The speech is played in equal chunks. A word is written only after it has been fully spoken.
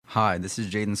Hi, this is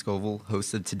Jaden Scoville,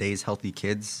 host of Today's Healthy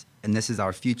Kids, and this is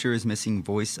our Future is Missing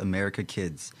Voice America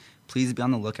Kids. Please be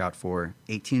on the lookout for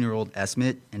 18-year-old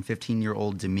Esmet and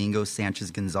 15-year-old Domingo Sanchez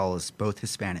Gonzalez, both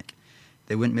Hispanic.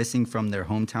 They went missing from their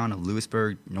hometown of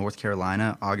Lewisburg, North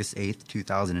Carolina, August 8,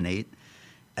 2008.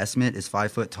 Esmet is 5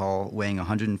 foot tall, weighing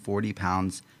 140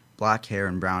 pounds, black hair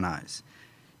and brown eyes.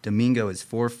 Domingo is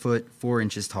 4 foot 4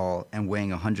 inches tall and weighing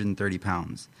 130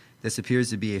 pounds. This appears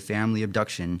to be a family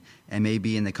abduction and may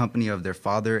be in the company of their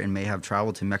father and may have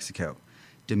traveled to Mexico.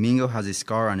 Domingo has a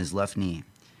scar on his left knee.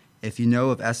 If you know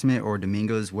of Esmet or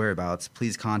Domingo's whereabouts,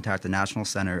 please contact the National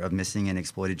Center of Missing and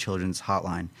Exploited Children's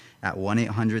hotline at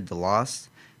 1-800-THE-LOST.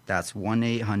 That's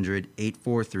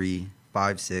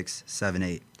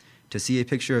 1-800-843-5678. To see a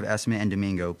picture of Esmet and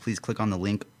Domingo, please click on the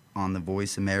link on the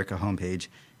Voice America homepage,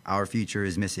 Our Future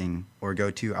is Missing, or go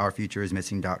to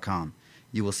ourfutureismissing.com.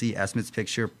 You will see Esmet's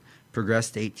picture progress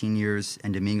to 18 years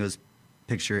and Domingo's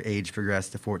picture age progress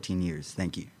to 14 years.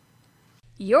 Thank you.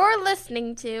 You're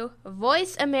listening to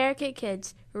Voice America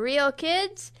Kids, real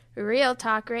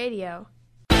talk radio.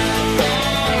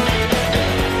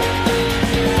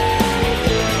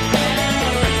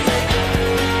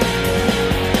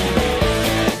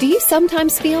 Do you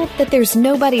sometimes feel that there's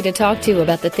nobody to talk to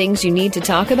about the things you need to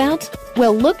talk about?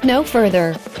 Well, look no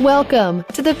further. Welcome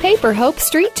to the Paper Hope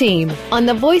Street Team on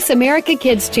the Voice America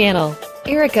Kids channel.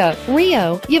 Erica,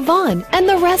 Rio, Yvonne, and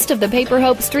the rest of the Paper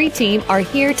Hope Street Team are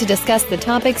here to discuss the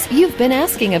topics you've been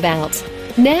asking about.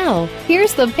 Now,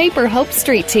 here's the Paper Hope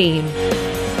Street Team.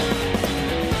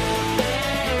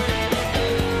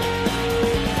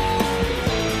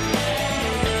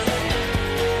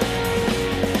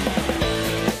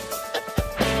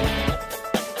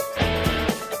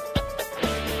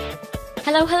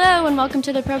 Hello, and welcome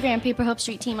to the program Paper Hope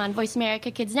Street Team on Voice America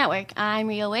Kids Network. I'm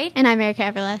Rio Wade. And I'm Erica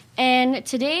Everleth. And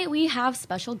today we have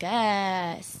special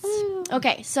guests. Ooh.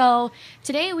 Okay, so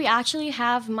today we actually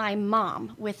have my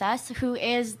mom with us, who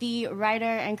is the writer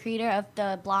and creator of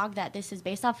the blog that this is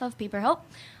based off of, Paper Hope.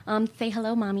 Say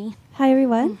hello, Mommy. Hi,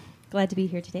 everyone. Glad to be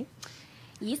here today.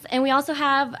 Yes, and we also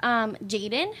have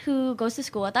Jaden, who goes to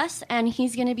school with us, and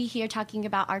he's going to be here talking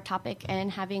about our topic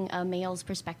and having a male's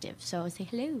perspective. So say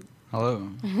hello. Hello.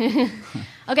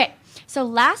 Okay, so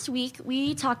last week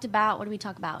we talked about, what did we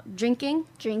talk about? Drinking,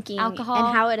 alcohol,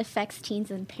 and how it affects teens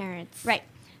and parents. Right.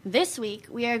 This week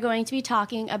we are going to be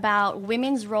talking about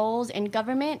women's roles in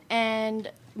government and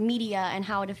media and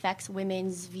how it affects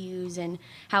women's views and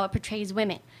how it portrays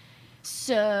women.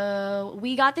 So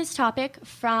we got this topic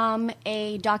from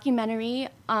a documentary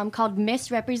called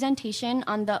Misrepresentation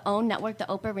on the OWN network, the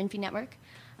Oprah Winfrey Network.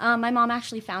 My mom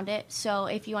actually found it, so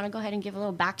if you want to go ahead and give a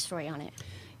little backstory on it.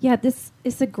 Yeah, this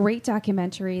is a great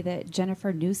documentary that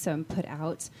Jennifer Newsom put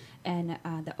out, and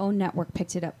the OWN network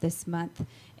picked it up this month,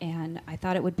 and I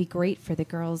thought it would be great for the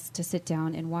girls to sit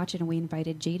down and watch it, and we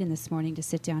invited Jaden this morning to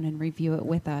sit down and review it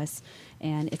with us.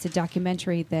 And it's a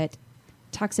documentary that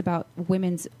talks about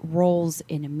women's roles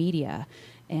in media,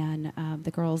 and the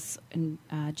girls and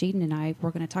Jaden and I, we're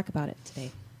going to talk about it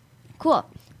today. Cool.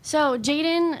 So,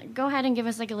 Jaden, go ahead and give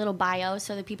us like a little bio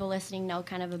so the people listening know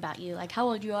kind of about you, like how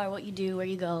old you are, what you do, where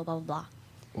you go, blah, blah, blah.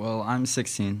 Well, I'm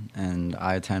 16, and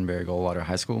I attend Barry Goldwater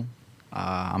High School.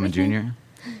 I'm a junior.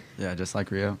 Yeah, just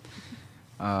like Rio.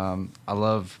 I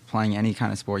love playing any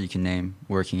kind of sport you can name,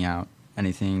 working out,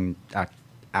 anything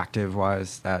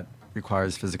active-wise that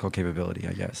requires physical capability,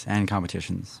 I guess, and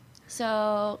competitions.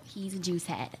 So he's a juice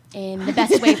head in the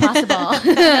best way possible.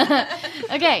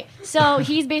 Okay, so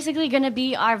he's basically going to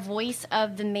be our voice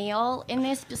of the male in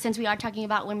this, since we are talking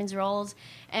about women's roles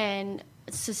and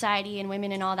society and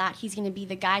women and all that. He's going to be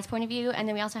the guy's point of view, and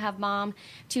then we also have Mom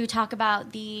to talk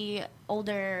about the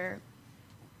older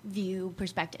view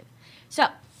perspective. So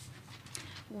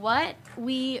what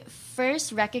we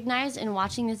first recognized in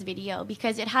watching this video,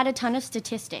 because it had a ton of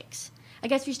statistics. I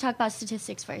guess we should talk about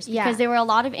statistics first, because there were a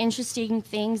lot of interesting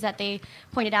things that they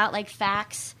pointed out, like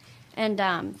facts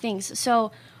and things.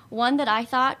 So one that I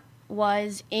thought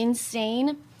was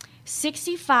insane,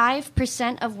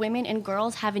 65% of women and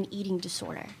girls have an eating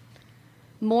disorder.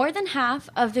 More than half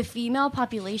of the female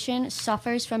population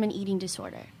suffers from an eating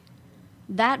disorder.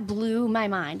 That blew my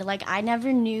mind. Like, I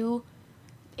never knew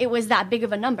it was that big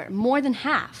of a number. More than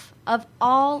half of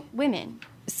all women.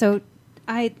 So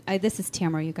this is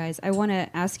Tamara, you guys. I want to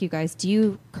ask you guys, do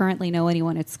you currently know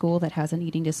anyone at school that has an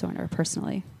eating disorder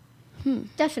personally?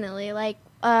 Definitely. Like,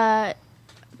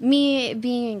 me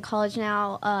being in college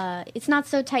now, it's not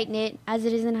so tight-knit as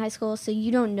it is in high school, so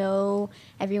you don't know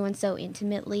everyone so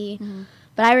intimately. Mm-hmm.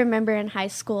 But I remember in high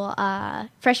school,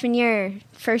 freshman year,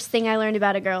 first thing I learned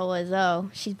about a girl was, oh,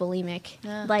 she's bulimic.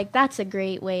 Yeah. Like, that's a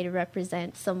great way to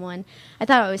represent someone. I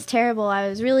thought it was terrible. I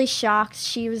was really shocked.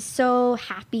 She was so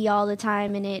happy all the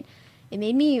time, and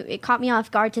it caught me off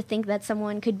guard to think that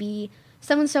someone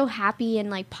so happy and,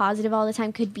 like, positive all the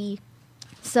time could be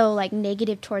so, like,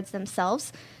 negative towards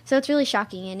themselves. So it's really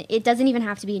shocking, and it doesn't even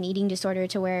have to be an eating disorder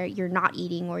to where you're not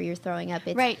eating or you're throwing up.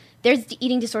 Right. There's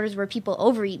eating disorders where people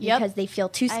overeat Yep. because they feel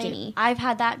too skinny. I've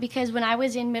had that because when I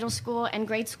was in middle school and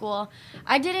grade school,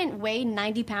 I didn't weigh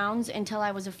 90 pounds until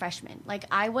I was a freshman. Like,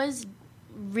 I was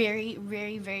very,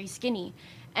 very, very skinny.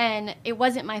 And it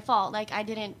wasn't my fault. Like, I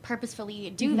didn't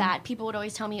purposefully do that. People would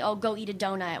always tell me, oh, go eat a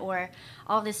donut or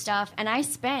all this stuff. And I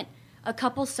spent a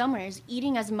couple summers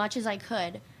eating as much as I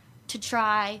could to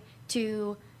try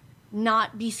to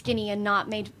not be skinny and not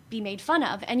be made fun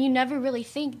of. And you never really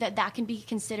think that that can be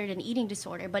considered an eating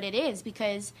disorder, but it is,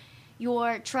 because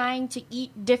you're trying to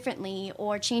eat differently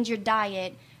or change your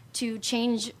diet to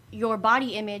change your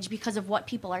body image because of what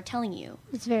people are telling you.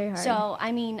 It's very hard. So,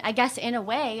 I mean, I guess in a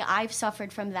way, I've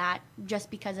suffered from that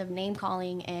just because of name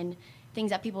calling and things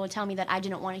that people would tell me that I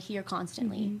didn't want to hear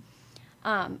constantly.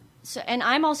 And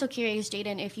I'm also curious,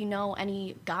 Jaden, if you know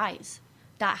any guys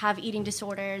that have eating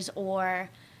disorders or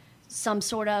some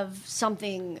sort of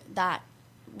something that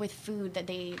with food that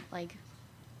they like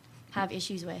have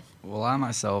issues with. Well, I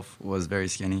myself was very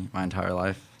skinny my entire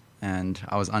life, and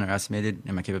I was underestimated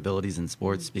in my capabilities in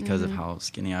sports because of how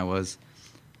skinny I was,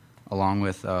 along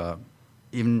with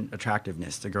even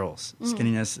attractiveness to girls.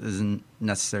 Skinniness isn't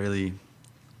necessarily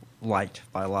liked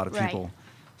by a lot of people. Right.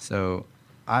 So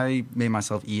I made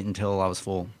myself eat until I was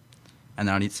full, and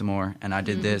then I'd eat some more, and I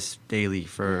did this daily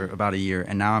for about a year,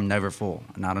 and now I'm never full,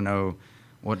 and I don't know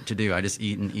what to do. I just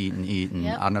eat and eat and eat, and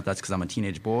Yep. I don't know if that's because I'm a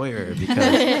teenage boy or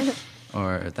because,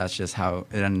 or if that's just how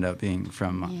it ended up being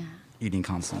from eating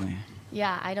constantly.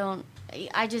 Yeah,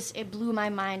 it blew my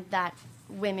mind that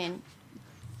women,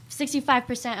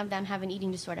 65% of them have an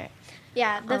eating disorder.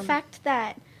 Yeah, the fact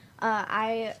that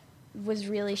I was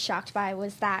really shocked by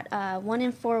was that 1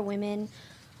 in 4 women.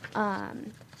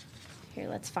 Here,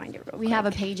 let's find it real quick. We have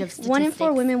a page of statistics. 1 in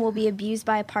 4 women will be abused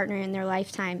by a partner in their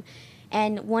lifetime,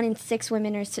 and 1 in 6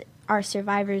 women are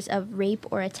survivors of rape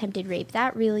or attempted rape.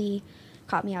 That really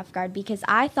caught me off guard because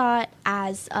I thought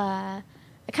I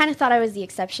kind of thought I was the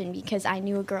exception because I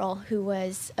knew a girl who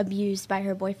was abused by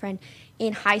her boyfriend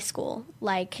in high school.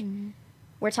 Like,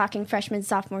 we're talking freshman,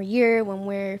 sophomore year when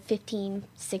we're 15,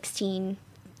 16,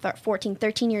 14,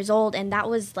 13 years old, and that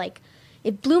was like,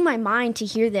 it blew my mind to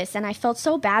hear this, and I felt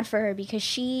so bad for her because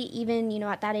she, even,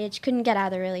 at that age, couldn't get out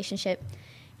of the relationship.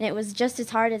 And it was just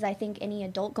as hard as I think any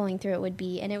adult going through it would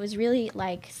be, and it was really,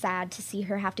 like, sad to see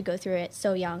her have to go through it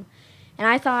so young. And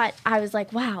I was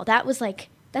like, wow,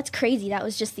 that's crazy. That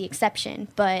was just the exception.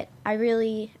 But I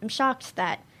really am shocked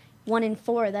that 1 in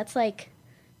 4, that's, like,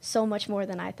 so much more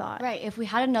than I thought. Right. If we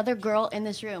had another girl in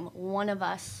this room, one of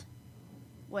us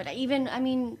would.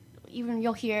 Even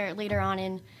you'll hear later on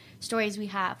in stories we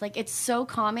have. Like, it's so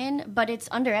common, but it's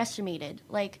underestimated.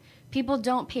 Like, people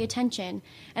don't pay attention.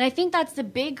 And I think that's the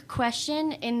big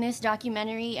question in this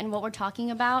documentary and what we're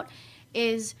talking about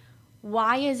is,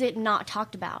 why is it not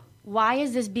talked about? Why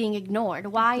is this being ignored?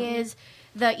 Why is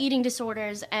the eating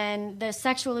disorders and the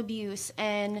sexual abuse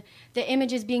and the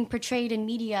images being portrayed in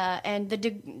media and the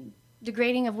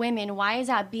degrading of women, why is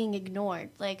that being ignored?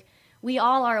 Like, we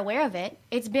all are aware of it.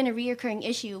 It's been a reoccurring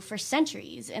issue for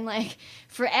centuries and, like,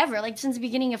 forever. Like, since the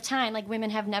beginning of time, like,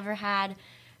 women have never had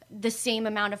the same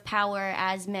amount of power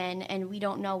as men, and we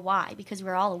don't know why, because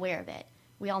we're all aware of it.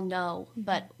 We all know,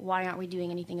 but why aren't we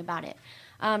doing anything about it?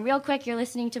 Real quick, you're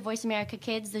listening to Voice America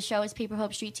Kids. The show is Paper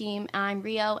Hope Street Team. I'm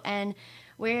Rio, and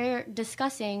we're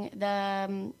discussing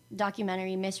the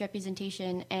documentary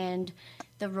Misrepresentation and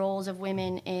the roles of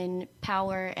women in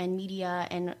power and media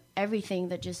and everything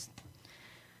that just...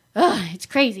 it's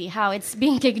crazy how it's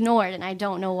being ignored, and I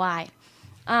don't know why.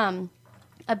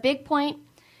 A big point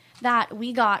that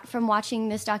we got from watching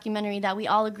this documentary that we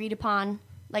all agreed upon,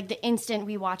 like the instant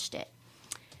we watched it.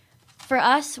 For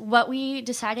us, what we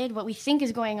decided, what we think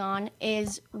is going on,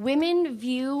 is women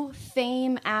view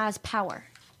fame as power.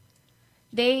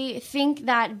 They think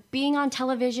that being on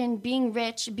television, being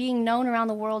rich, being known around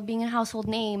the world, being a household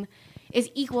name is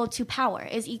equal to power,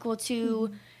 is equal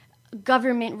to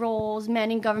government roles,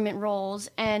 men in government roles.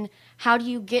 And how do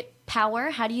you get power?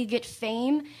 How do you get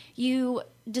fame? You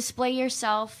display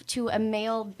yourself to a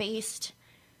male-based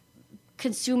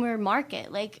consumer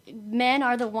market. Like, men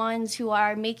are the ones who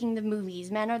are making the movies.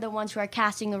 Men are the ones who are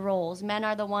casting the roles. Men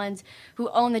are the ones who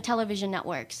own the television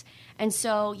networks. And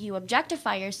so you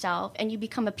objectify yourself and you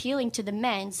become appealing to the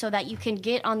men so that you can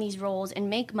get on these roles and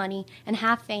make money and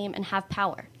have fame and have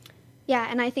power. Yeah,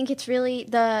 and I think it's really,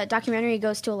 the documentary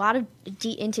goes to a lot of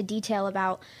into detail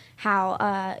about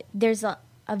how there's a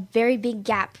very big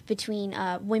gap between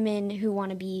women who want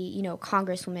to be, you know,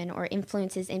 congresswomen or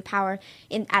influences in power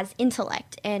as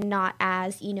intellect and not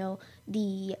as, you know,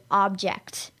 the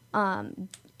object.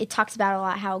 It talks about a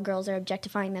lot how girls are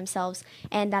objectifying themselves,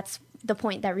 and that's the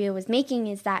point that Rio was making,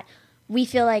 is that we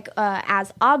feel like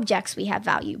as objects we have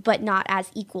value, but not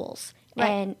as equals. Right.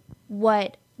 And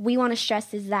what we want to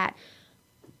stress is that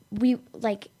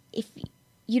if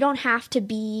you don't have to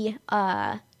be,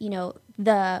 you know,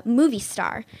 the movie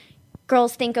star.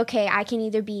 Girls think, okay, I can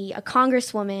either be a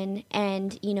congresswoman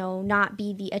and, you know, not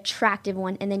be the attractive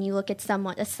one, and then you look at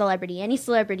a celebrity, any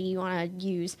celebrity you want to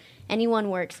use,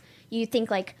 anyone works. You think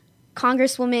like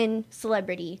congresswoman,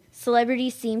 celebrity.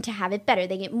 Celebrities seem to have it better.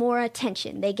 They get more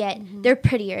attention. They're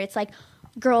prettier. It's like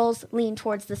girls lean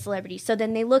towards the celebrity. So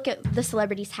then they look at the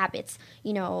celebrities' habits,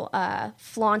 you know,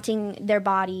 flaunting their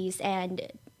bodies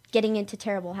and getting into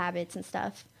terrible habits and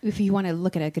stuff. If you want to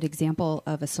look at a good example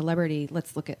of a celebrity,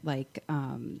 let's look at like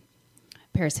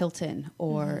Paris Hilton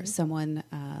or someone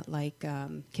like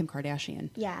Kim Kardashian.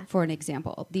 Yeah. For an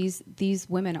example, these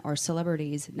women are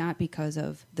celebrities not because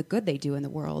of the good they do in the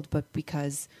world, but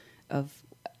because of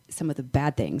some of the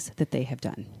bad things that they have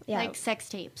done. Yeah. Like sex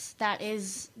tapes. That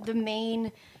is the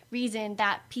main reason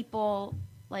that people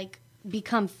like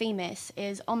become famous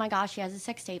is, oh my gosh, she has a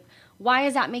sex tape. Why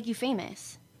does that make you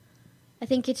famous? I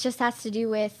think it just has to do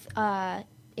with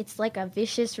it's like a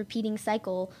vicious repeating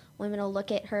cycle. Women will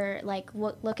look at her, like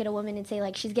look at a woman and say,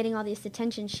 like, she's getting all this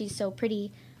attention, she's so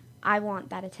pretty, I want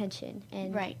that attention.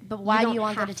 And right, but why do you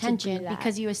want that have to attention? do that.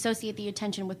 Because you associate the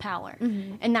attention with power,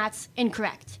 and that's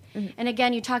incorrect. And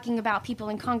again, you're talking about people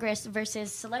in Congress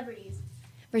versus celebrities.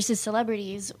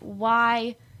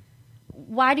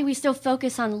 Why do we still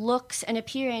focus on looks and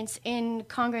appearance in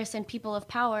Congress and people of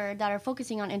power that are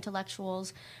focusing on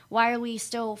intellectuals? Why are we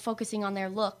still focusing on their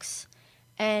looks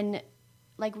and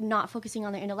like not focusing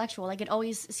on their intellectual? Like, it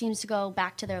always seems to go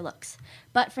back to their looks.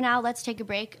 But for now, let's take a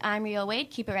break. I'm Rio Wade.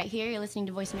 Keep it right here. You're listening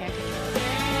to Voice America.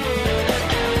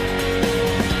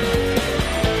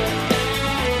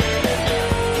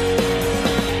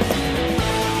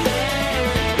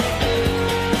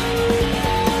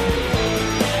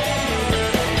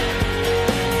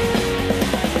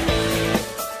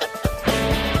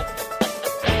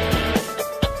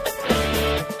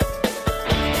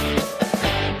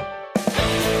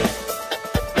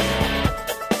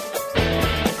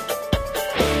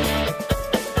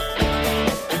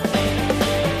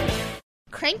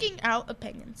 Cranking out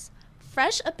opinions.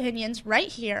 Fresh opinions right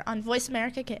here on Voice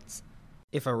America Kids.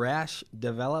 If a rash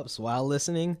develops while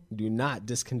listening, do not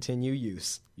discontinue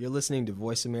use. You're listening to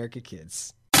Voice America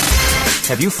Kids.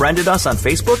 Have you friended us on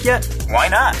Facebook yet? Why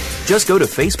not? Just go to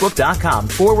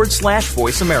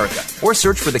facebook.com/Voice America or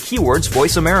search for the keywords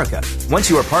Voice America. Once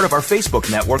you are part of our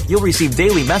Facebook network, you'll receive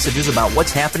daily messages about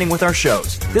what's happening with our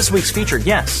shows, this week's featured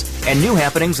guests, and new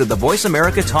happenings of the Voice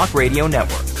America Talk Radio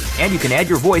Network. And you can add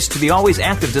your voice to the always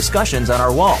active discussions on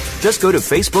our wall. Just go to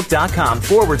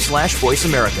facebook.com/Voice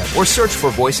America or search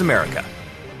for Voice America.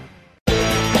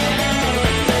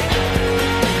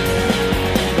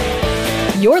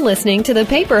 You're listening to the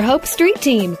Paper Hope Street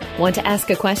Team. Want to ask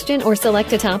a question or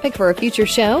select a topic for a future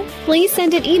show? Please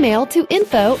send an email to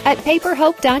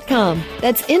info@paperhope.com.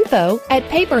 That's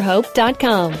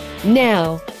info@paperhope.com.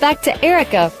 Now, back to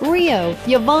Erica, Rio,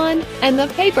 Yvonne, and the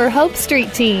Paper Hope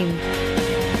Street Team.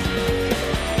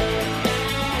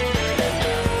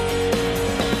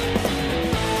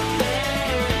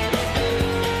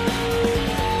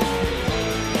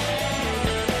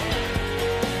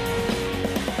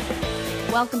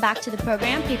 Welcome back to the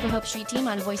program, Paper Hope Street Team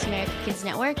on Voice America Kids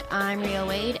Network. I'm Rio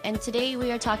Wade, and today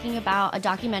we are talking about a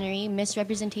documentary,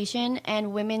 Misrepresentation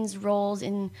and Women's Roles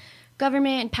in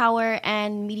Government and Power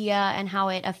and Media and how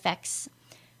it affects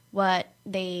what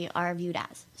they are viewed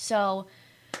as. So,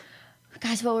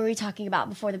 guys, what were we talking about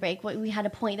before the break? We had a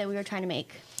point that we were trying to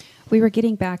make. We were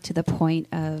getting back to the point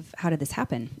of how did this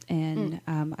happen? And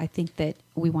I think that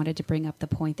we wanted to bring up the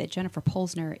point that Jennifer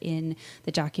Polsner in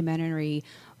the documentary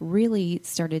really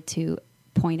started to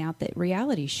point out that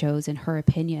reality shows, in her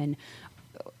opinion,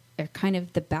 are kind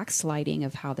of the backsliding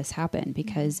of how this happened.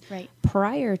 Because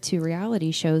prior to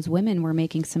reality shows, women were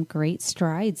making some great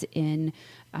strides in,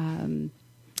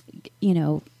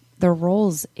 their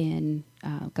roles in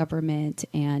government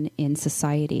and in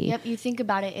society. Yep, you think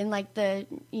about it in like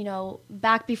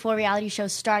back before reality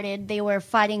shows started, they were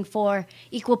fighting for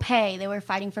equal pay, they were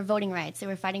fighting for voting rights, they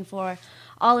were fighting for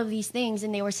all of these things,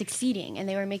 and they were succeeding and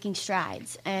they were making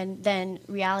strides. And then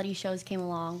reality shows came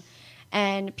along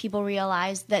and people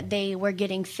realized that they were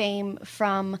getting fame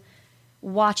from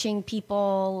watching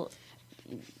people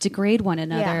degrade one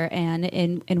another. Yeah.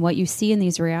 And what you see in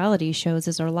these reality shows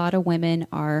is a lot of women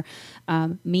are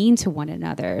mean to one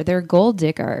another. They're gold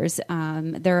diggers.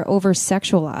 They're over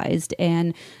sexualized.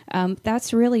 And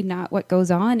that's really not what goes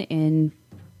on in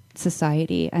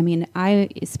society. I mean,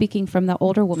 speaking from the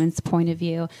older woman's point of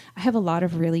view, I have a lot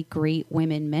of really great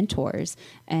women mentors.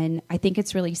 And I think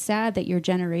it's really sad that your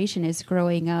generation is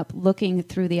growing up looking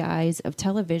through the eyes of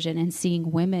television and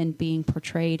seeing women being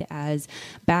portrayed as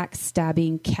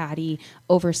backstabbing, catty,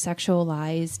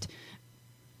 over-sexualized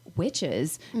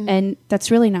witches. Mm-hmm. And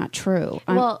that's really not true.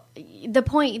 Well,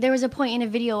 there was a point in a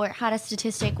video where it had a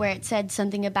statistic where it said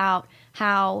something about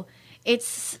how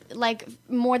it's like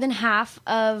more than half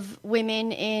of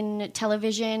women in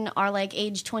television are like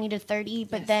age 20 to 30,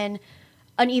 but then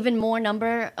an even more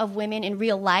number of women in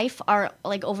real life are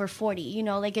like over 40. You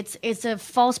know, like it's a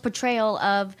false portrayal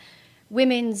of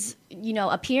women's,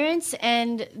 appearance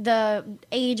and the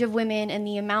age of women and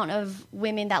the amount of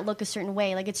women that look a certain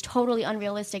way. Like it's totally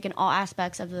unrealistic in all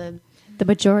aspects of the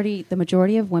majority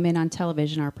of women on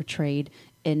television are portrayed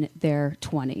in their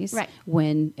 20s, right,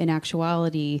 when in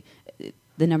actuality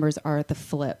the numbers are the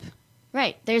flip.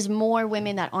 Right. There's more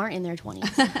women that aren't in their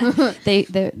 20s.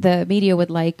 The media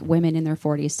would like women in their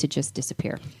 40s to just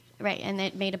disappear. Right, and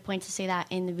it made a point to say that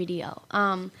in the video.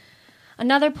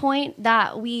 Another point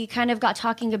that we kind of got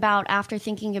talking about after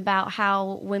thinking about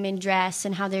how women dress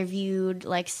and how they're viewed,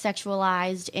 like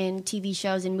sexualized in TV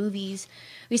shows and movies,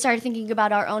 we started thinking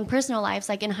about our own personal lives,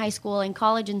 like in high school and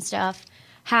college and stuff,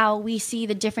 how we see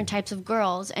the different types of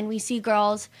girls. And we see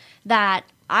girls that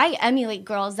I emulate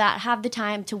girls that have the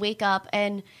time to wake up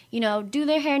and, do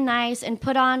their hair nice and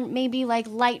put on maybe like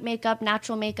light makeup,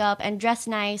 natural makeup, and dress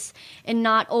nice and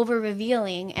not over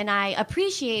revealing. And I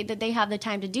appreciate that they have the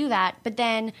time to do that. But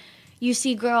then you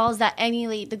see girls that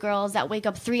emulate the girls that wake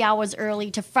up 3 hours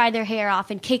early to fry their hair off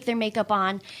and cake their makeup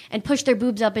on and push their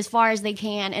boobs up as far as they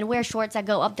can and wear shorts that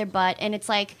go up their butt. And it's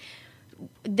like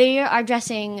they are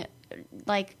dressing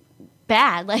like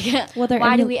bad. Like,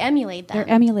 why do we emulate them? They're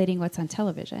emulating what's on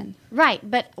television. Right,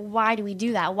 but why do we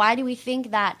do that? Why do we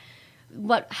think that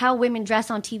how women dress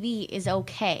on TV is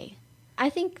okay? I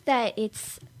think that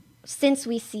it's since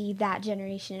we see that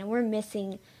generation and we're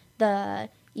missing the,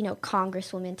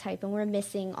 congresswoman type and we're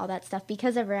missing all that stuff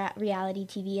because of reality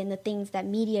TV and the things that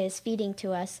media is feeding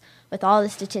to us with all the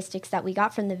statistics that we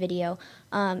got from the video.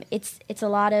 It's a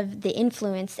lot of the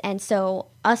influence, and so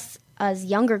us as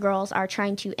younger girls are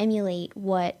trying to emulate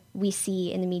what we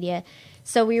see in the media.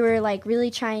 So we were like really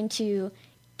trying to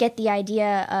get the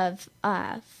idea of,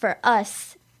 for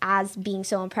us as being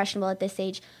so impressionable at this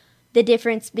age, the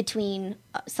difference between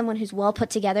someone who's well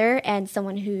put together and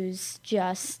someone who's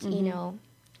just,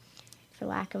 for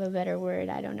lack of a better word,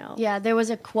 I don't know. Yeah, there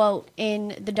was a quote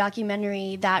in the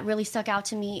documentary that really stuck out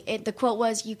to me. The quote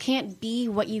was, "You can't be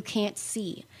what you can't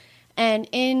see." And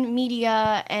in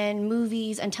media and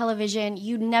movies and television,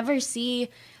 you never see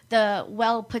the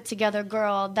well-put-together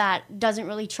girl that doesn't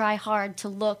really try hard to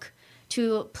look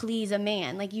to please a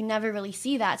man. Like, you never really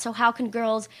see that. So how can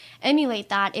girls emulate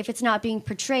that if it's not being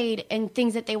portrayed in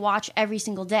things that they watch every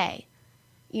single day?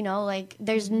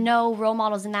 There's no role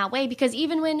models in that way, because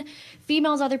even when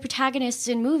females are the protagonists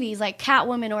in movies like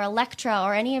Catwoman or Elektra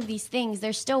or any of these things,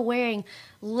 they're still wearing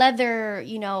leather,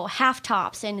 half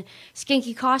tops and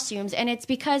skanky costumes. And it's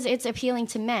because it's appealing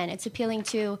to men. It's appealing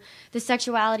to the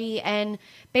sexuality and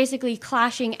basically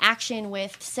clashing action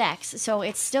with sex. So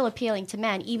it's still appealing to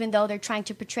men, even though they're trying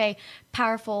to portray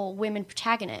powerful women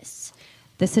protagonists.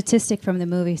 The statistic from the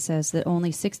movie says that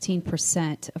only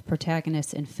 16% of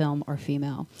protagonists in film are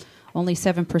female. Only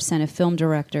 7% of film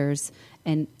directors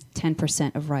and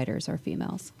 10% of writers are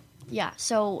females. Yeah,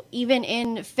 so even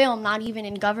in film, not even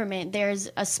in government,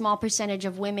 there's a small percentage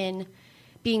of women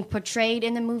being portrayed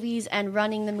in the movies and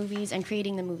running the movies and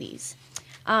creating the movies.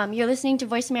 You're listening to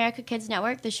Voice America Kids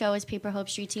Network. The show is Paper Hope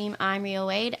Street Team. I'm Rio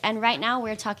Wade, and right now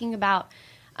we're talking about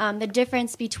the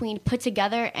difference between put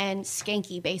together and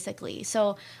skanky, basically.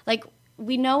 So,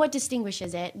 we know what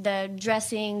distinguishes it, the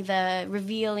dressing, the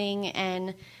revealing,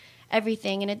 and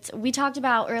everything. And we talked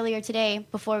about earlier today,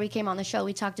 before we came on the show,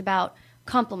 we talked about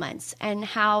compliments and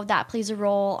how that plays a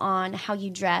role on how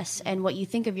you dress and what you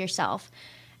think of yourself.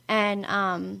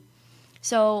 And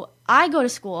So I go to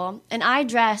school and I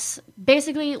dress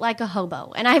basically like a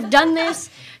hobo. And I've done this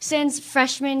since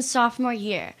freshman, sophomore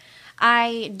year.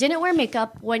 I didn't wear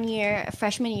makeup one year,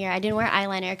 freshman year. I didn't wear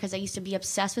eyeliner because I used to be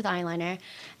obsessed with eyeliner.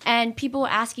 And people were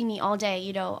asking me all day,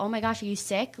 you know, oh my gosh, are you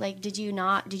sick? Like, did you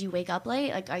wake up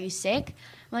late? Like, are you sick?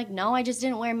 I'm like, no, I just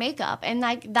didn't wear makeup. And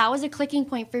like, that was a clicking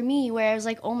point for me where I was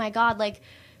like, oh my God, like,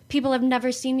 people have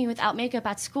never seen me without makeup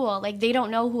at school. Like, they don't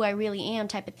know who I really am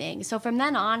type of thing. So from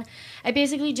then on, I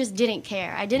basically just didn't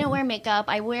care. I didn't wear makeup.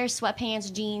 I wear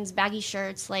sweatpants, jeans, baggy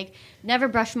shirts, like, never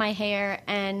brush my hair.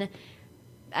 And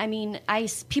I mean,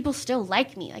 people still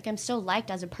like me. Like, I'm still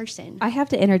liked as a person. I have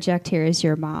to interject here as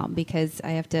your mom because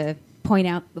I have to point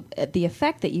out the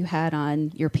effect that you had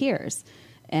on your peers.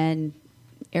 And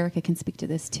Erica can speak to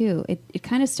this too. It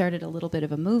kind of started a little bit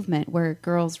of a movement where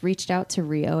girls reached out to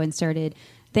Rio and started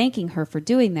thanking her for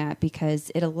doing that because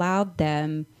it allowed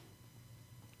them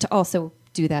to also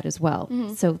do that as well.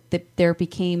 Mm-hmm. So there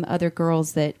became other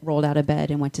girls that rolled out of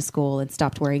bed and went to school and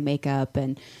stopped wearing makeup,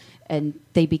 and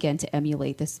they began to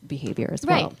emulate this behavior as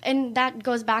well. Right, and that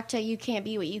goes back to you can't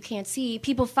be what you can't see.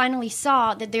 People finally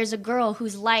saw that there's a girl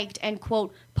who's liked and,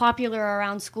 quote, popular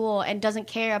around school and doesn't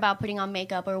care about putting on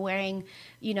makeup or wearing,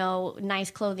 you know, nice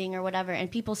clothing or whatever,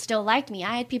 and people still liked me.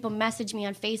 I had people message me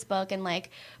on Facebook and, like,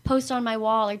 post on my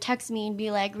wall or text me and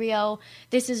be like, Rio,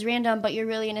 this is random, but you're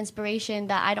really an inspiration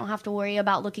that I don't have to worry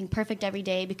about looking perfect every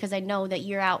day because I know that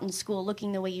you're out in school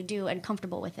looking the way you do and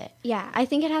comfortable with it. Yeah, I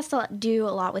think it has to do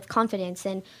a lot with confidence,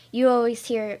 and you always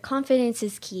hear confidence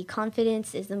is key.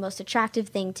 Confidence is the most attractive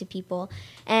thing to people,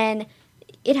 and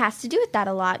it has to do with that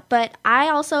a lot. But I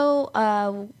also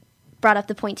brought up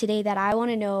the point today that I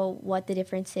want to know what the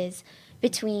difference is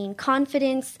between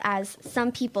confidence as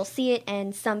some people see it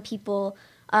and some people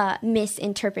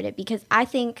misinterpret it. Because I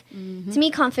think, to me,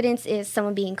 confidence is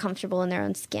someone being comfortable in their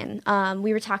own skin.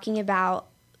 We were talking about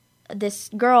this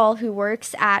girl who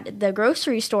works at the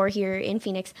grocery store here in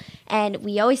Phoenix, and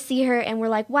we always see her and we're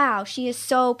like, wow, she is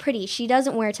so pretty. She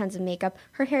doesn't wear tons of makeup.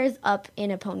 Her hair is up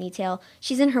in a ponytail.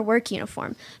 She's in her work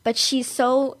uniform, but she's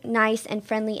so nice and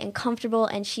friendly and comfortable,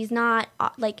 and she's not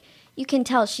like, you can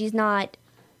tell she's not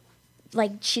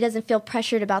like, she doesn't feel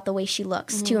pressured about the way she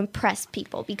looks to impress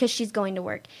people because she's going to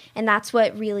work. And that's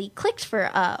what really clicked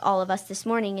for all of us this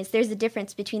morning, is there's a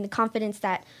difference between the confidence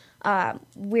that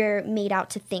we're made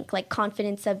out to think, like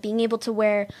confidence of being able to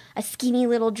wear a skinny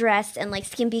little dress and like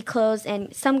skimpy clothes,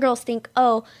 and some girls think,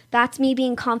 oh, that's me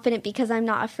being confident because I'm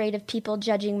not afraid of people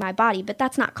judging my body, but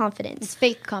that's not confidence. It's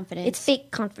fake confidence. It's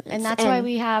fake confidence. And that's why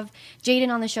we have Jaden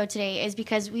on the show today, is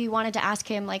because we wanted to ask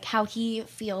him like how he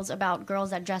feels about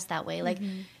girls that dress that way. Like,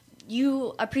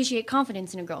 you appreciate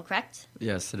confidence in a girl, correct?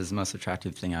 Yes, it is the most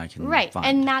attractive thing I can find.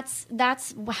 And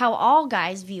that's how all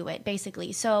guys view it,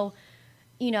 basically. So,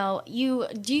 you know,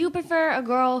 do you prefer a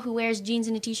girl who wears jeans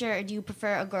and a t-shirt, or do you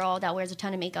prefer a girl that wears a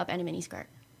ton of makeup and a mini skirt?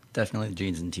 Definitely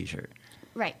jeans and t-shirt.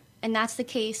 Right. And that's the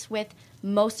case with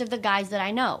most of the guys that I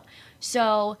know.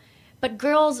 So, but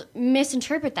girls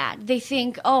misinterpret that. They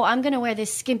think, oh, I'm going to wear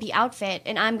this skimpy outfit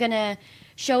and I'm going to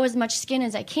show as much skin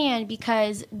as I can,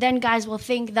 because then guys will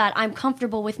think that I'm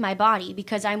comfortable with my body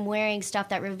because I'm wearing stuff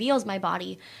that reveals my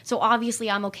body. So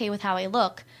obviously I'm okay with how I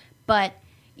look, but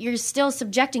you're still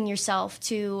subjecting yourself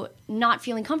to not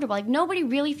feeling comfortable. Like, nobody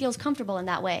really feels comfortable in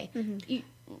that way.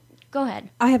 Go ahead.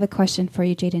 I have a question for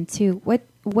you, Jaden, too.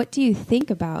 What do you think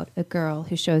about a girl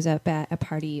who shows up at a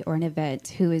party or an event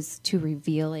who is too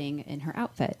revealing in her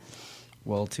outfit?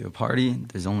 Well, to a party,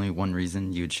 there's only one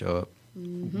reason you'd show up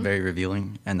very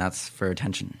revealing, and that's for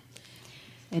attention.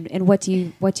 And what do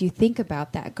you think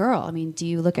about that girl? I mean, do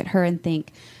you look at her and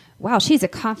think, wow, she's a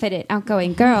confident,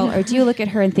 outgoing girl, or do you look at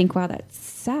her and think, wow, that's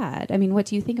sad? I mean, what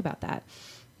do you think about that?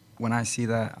 When I see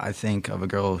that, I think of a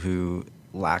girl who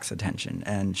lacks attention,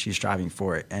 and she's striving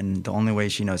for it. And the only way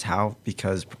she knows how,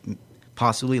 because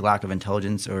possibly lack of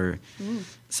intelligence or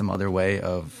some other way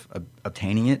of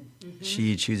obtaining it,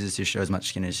 she chooses to show as much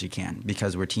skin as she can,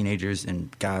 because we're teenagers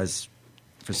and guys,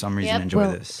 for some reason,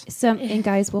 enjoy this. And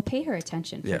guys will pay her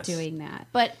attention for doing that.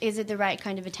 But is it the right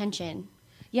kind of attention?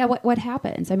 Yeah, what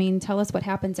happens? I mean, tell us what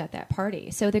happens at that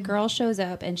party. So the girl shows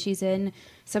up and she's in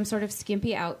some sort of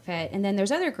skimpy outfit, and then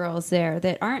there's other girls there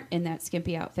that aren't in that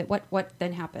skimpy outfit. What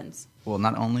then happens? Well,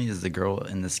 not only is the girl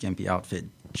in the skimpy outfit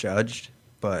judged,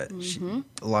 but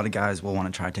a lot of guys will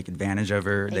want to try to take advantage of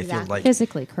her. Exactly. They feel like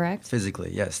physically, correct?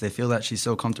 Physically, yes. They feel that she's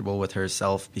so comfortable with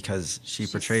herself because she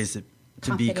portrays it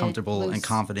to be comfortable and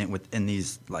confident within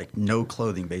these, like, no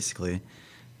clothing, basically.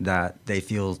 that they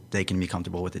feel they can be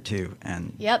comfortable with it too.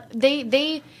 And Yep.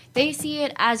 They see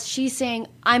it as she's saying,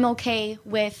 I'm okay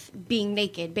with being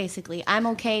naked, basically. I'm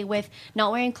okay with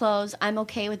not wearing clothes. I'm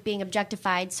okay with being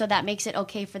objectified. So that makes it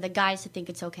okay for the guys to think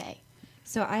it's okay.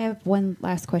 So I have one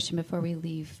last question before we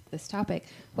leave this topic.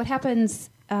 What happens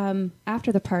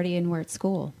after the party and we're at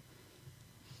school?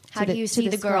 How do you see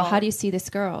the girl? How do you see this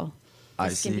girl? I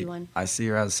see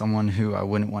her as someone who I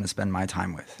wouldn't want to spend my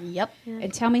time with. Yep. Yeah.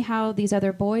 And tell me how these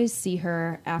other boys see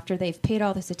her after they've paid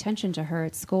all this attention to her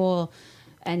at school,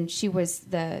 and she was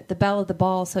the belle of the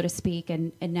ball, so to speak,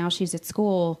 and now she's at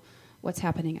school. What's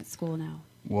happening at school now?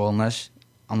 Well, unless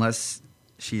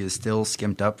she is still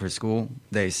skimped up for school,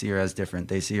 they see her as different.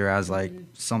 They see her as like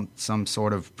some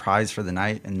sort of prize for the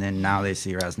night, and then now they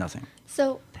see her as nothing.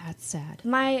 So that's sad.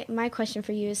 My question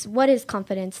for you is, what is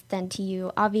confidence then to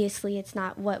you? Obviously, it's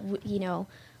not what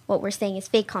what we're saying is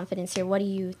fake confidence here. What do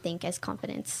you think as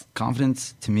confidence?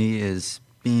 Confidence to me is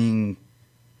being,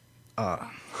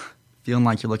 feeling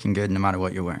like you're looking good no matter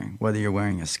what you're wearing. Whether you're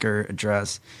wearing a skirt, a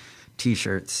dress,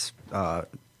 T-shirts,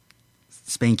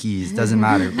 Spankies, doesn't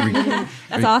matter.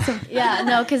 That's awesome. Yeah,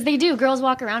 no, because they do. Girls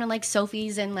walk around in like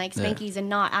Sophies and like Spankies and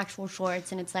not actual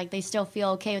shorts, and it's like they still feel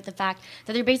okay with the fact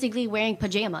that they're basically wearing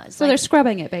pajamas. So they're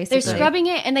scrubbing it, basically. They're scrubbing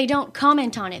it, and they don't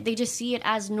comment on it. They just see it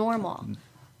as normal.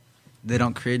 They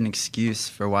don't create an excuse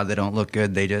for why they don't look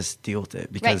good. They just deal with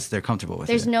it because they're comfortable with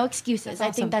it. There's no excuses. That's I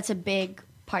awesome. think that's a big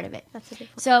part of it. That's a big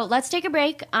one. So let's take a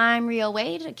break. I'm Rio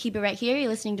Wade. Keep it right here. You're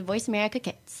listening to Voice America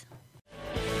Kids.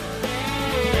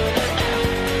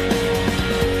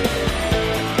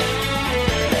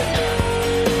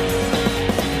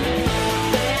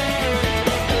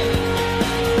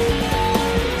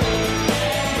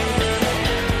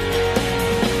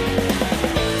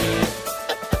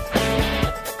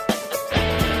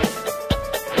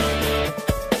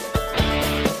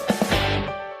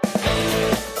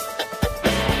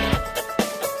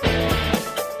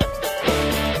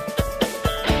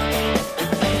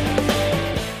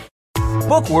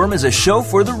 Bookworm is a show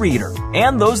for the reader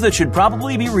and those that should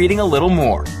probably be reading a little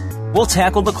more. We'll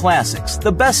tackle the classics,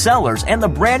 the bestsellers, and the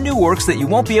brand new works that you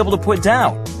won't be able to put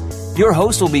down. Your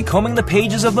host will be combing the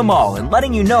pages of them all and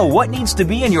letting you know what needs to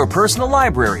be in your personal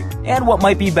library and what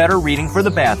might be better reading for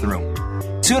the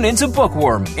bathroom. Tune in to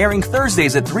Bookworm, airing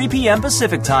Thursdays at 3 p.m.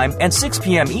 Pacific Time and 6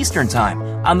 p.m. Eastern Time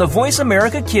on the Voice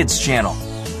America Kids channel.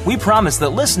 We promise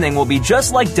that listening will be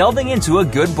just like delving into a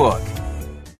good book.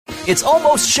 It's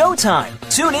almost showtime.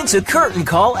 Tune in to Curtain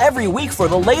Call every week for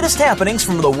the latest happenings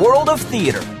from the world of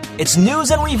theater. It's news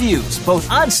and reviews,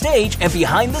 both on stage and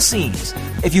behind the scenes.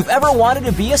 If you've ever wanted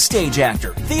to be a stage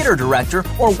actor, theater director,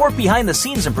 or work behind the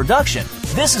scenes in production,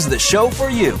 this is the show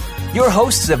for you. Your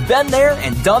hosts have been there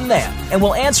and done that, and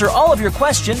will answer all of your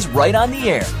questions right on the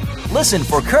air. Listen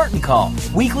for Curtain Call.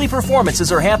 Weekly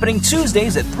performances are happening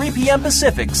Tuesdays at 3 p.m.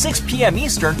 Pacific, 6 p.m.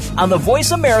 Eastern on the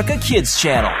Voice America Kids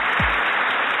channel.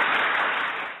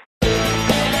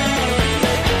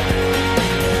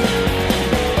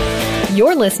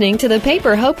 You're listening to the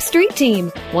Paper Hope Street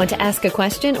Team. Want to ask a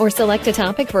question or select a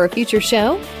topic for a future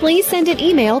show? Please send an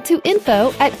email to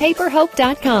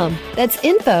info@paperhope.com. That's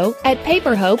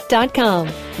info@paperhope.com.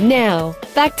 Now,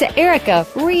 back to Erica,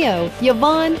 Rio,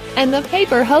 Yvonne, and the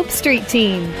Paper Hope Street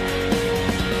Team.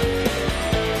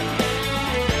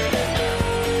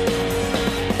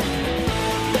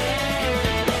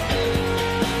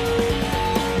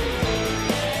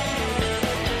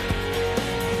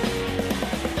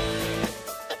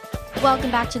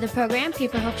 Welcome back to the program,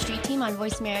 Paper Hope Street Team on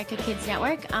Voice America Kids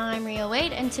Network. I'm Rio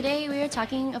Wade, and today we are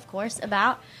talking, of course,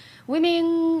 about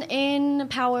women in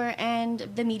power and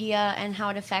the media and how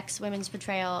it affects women's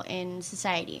portrayal in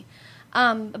society.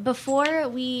 Before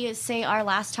we say our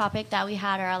last topic that we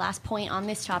had, or our last point on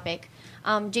this topic,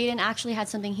 Jaden actually had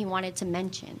something he wanted to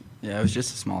mention. Yeah, it was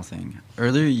just a small thing.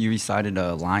 Earlier, you recited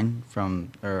a line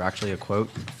or actually a quote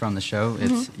from the show.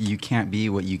 It's, "You can't be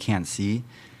what you can't see."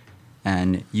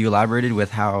 And you elaborated with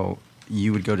how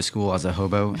you would go to school as a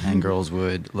hobo and girls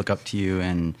would look up to you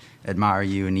and admire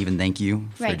you and even thank you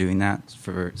for doing that,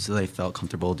 so they felt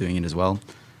comfortable doing it as well.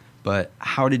 But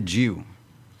how did you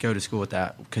go to school with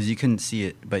that? Because you couldn't see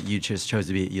it, but you just chose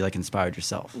to be, you like inspired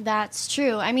yourself. That's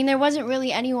true. I mean, there wasn't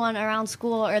really anyone around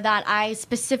school or that I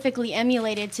specifically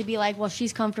emulated to be like, well,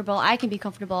 she's comfortable, I can be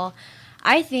comfortable.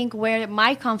 I think where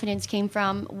my confidence came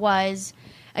from was,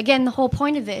 again, the whole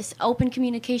point of this, open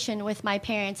communication with my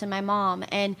parents and my mom,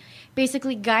 and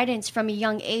basically guidance from a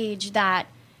young age that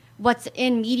what's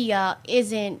in media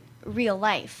isn't real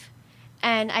life.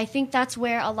 And I think that's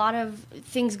where a lot of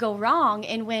things go wrong,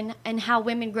 and how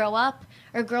women grow up,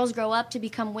 or girls grow up to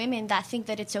become women that think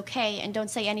that it's okay and don't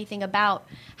say anything about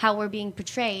how we're being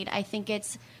portrayed. I think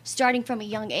it's starting from a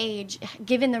young age,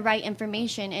 given the right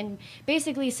information, and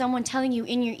basically someone telling you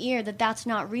in your ear that that's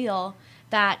not real,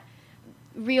 that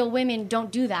real women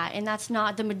don't do that, and that's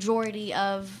not the majority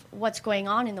of what's going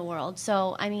on in the world.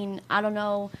 So, I mean, I don't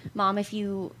know, Mom, if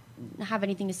you have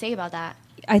anything to say about that.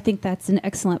 I think that's an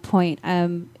excellent point.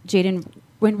 Jaden,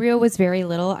 when Rio was very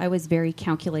little, I was very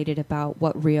calculated about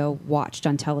what Rio watched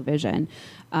on television.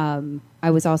 I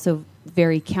was also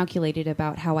very calculated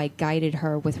about how I guided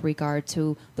her with regard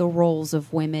to the roles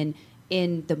of women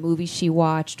in the movies she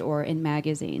watched or in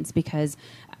magazines, because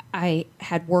I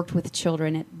had worked with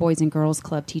children at Boys and Girls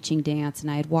Club teaching dance,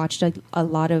 and I had watched a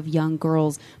lot of young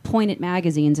girls point at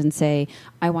magazines and say,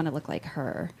 I want to look like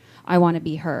her. I want to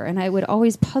be her. And I was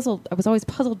always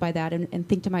puzzled by that and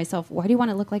think to myself, why do you want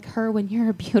to look like her when you're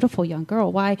a beautiful young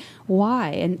girl?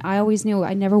 Why? And I always knew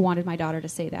I never wanted my daughter to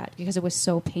say that, because it was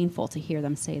so painful to hear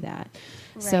them say that.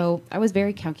 Right. So I was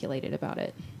very calculated about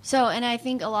it. So, and I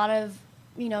think a lot of,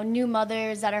 new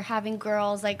mothers that are having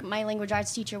girls, like my language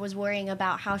arts teacher was worrying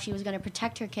about how she was going to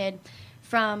protect her kid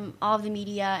from all of the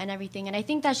media and everything. And I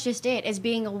think that's just it, is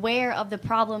being aware of the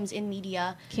problems in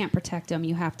media. Can't protect them.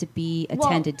 You have to be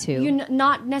attended to. You're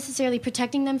not necessarily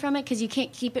protecting them from it, because you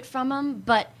can't keep it from them,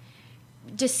 but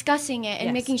discussing it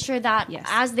and making sure that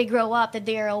as they grow up, that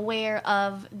they are aware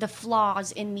of the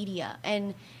flaws in media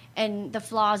and the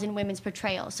flaws in women's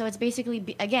portrayal. So it's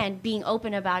basically, again, being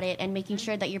open about it and making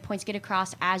sure that your points get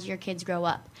across as your kids grow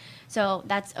up. So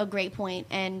that's a great point,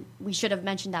 and we should have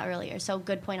mentioned that earlier. So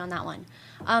good point on that one.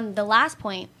 The last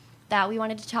point that we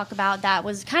wanted to talk about that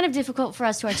was kind of difficult for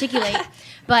us to articulate,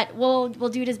 but we'll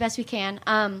do it as best we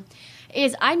can,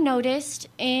 is I noticed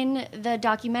in the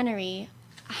documentary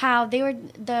how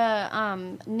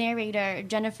the narrator,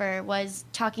 Jennifer, was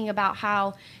talking about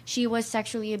how she was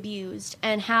sexually abused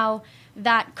and how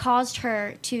that caused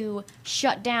her to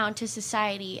shut down to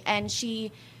society, and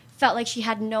she felt like she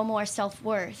had no more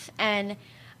self-worth. And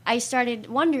I started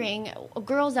wondering,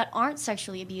 girls that aren't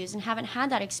sexually abused and haven't had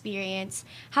that experience,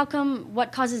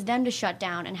 what causes them to shut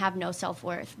down and have no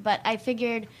self-worth? But I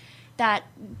figured that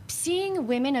seeing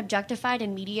women objectified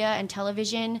in media and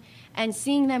television, and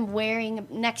seeing them wearing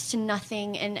next to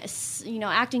nothing and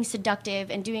acting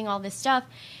seductive and doing all this stuff,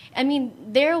 I mean,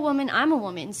 they're a woman, I'm a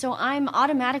woman, so I'm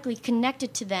automatically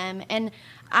connected to them. And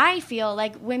I feel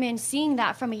like women seeing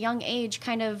that from a young age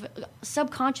kind of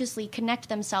subconsciously connect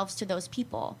themselves to those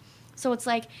people. So it's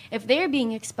like, if they're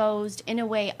being exposed, in a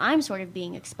way, I'm sort of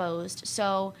being exposed.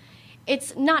 So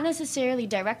it's not necessarily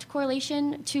direct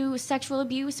correlation to sexual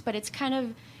abuse, but it's kind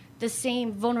of the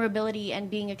same vulnerability and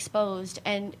being exposed,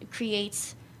 and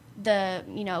creates the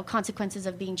consequences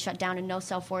of being shut down and no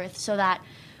self-worth, so that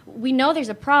we know there's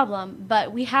a problem,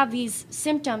 but we have these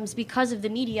symptoms because of the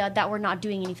media that we're not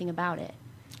doing anything about it.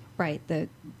 Right. The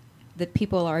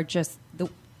people are just, the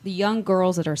young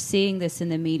girls that are seeing this in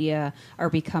the media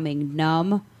are becoming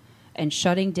numb and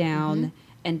shutting down,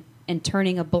 and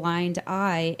turning a blind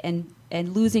eye and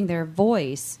losing their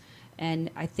voice.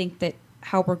 And I think that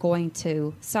how we're going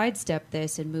to sidestep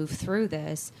this and move through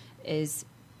this is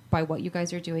by what you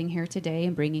guys are doing here today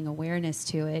and bringing awareness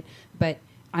to it. But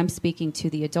I'm speaking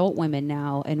to the adult women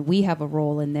now, and we have a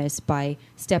role in this by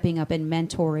stepping up and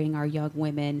mentoring our young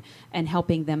women and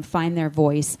helping them find their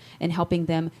voice and helping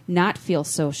them not feel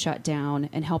so shut down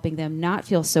and helping them not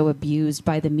feel so abused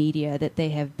by the media that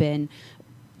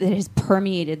has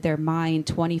permeated their mind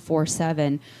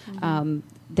 24/7.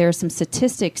 There are some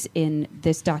statistics in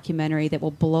this documentary that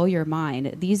will blow your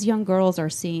mind. These young girls are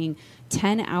seeing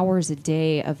 10 hours a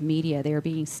day of media. They are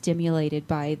being stimulated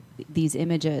by these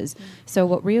images. So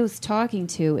what Rio's talking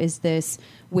to is this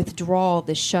withdrawal,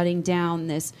 this shutting down,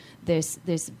 this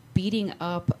beating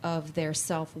up of their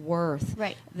self-worth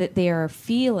that they are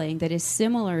feeling, that is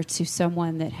similar to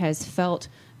someone that has felt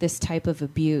this type of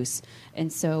abuse.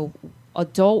 And so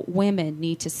adult women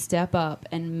need to step up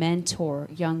and mentor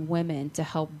young women to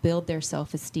help build their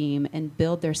self-esteem and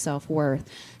build their self-worth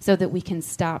so that we can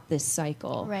stop this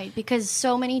cycle. Right, because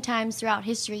so many times throughout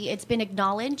history it's been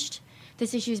acknowledged.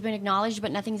 This issue has been acknowledged,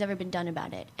 but nothing's ever been done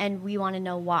about it, and we want to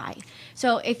know why.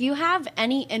 So if you have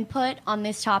any input on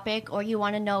this topic, or you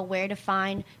want to know where to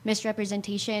find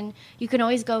misrepresentation, you can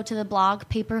always go to the blog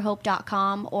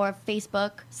paperhope.com or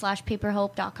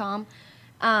Facebook/paperhope.com.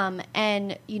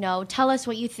 And, tell us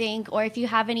what you think, or if you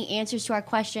have any answers to our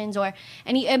questions or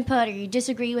any input, or you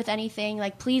disagree with anything,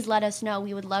 please let us know.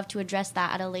 We would love to address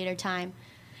that at a later time.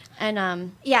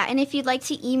 And yeah, and if you'd like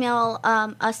to email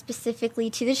us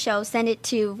specifically to the show, send it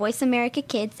to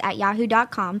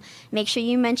voiceamericakids@yahoo.com. Make sure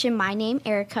you mention my name,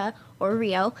 Erica, or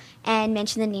Rio, and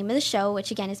mention the name of the show,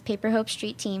 which again is Paper Hope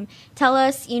Street Team. Tell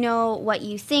us, what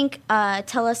you think.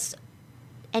 Tell us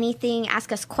anything.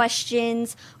 Ask us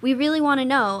questions. We really want to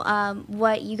know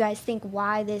what you guys think,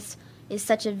 why this is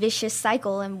such a vicious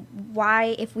cycle, and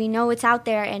why, if we know it's out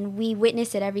there and we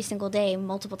witness it every single day,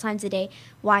 multiple times a day,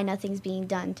 why nothing's being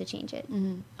done to change it.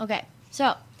 Okay,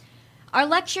 so our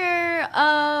lecture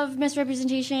of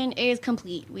misrepresentation is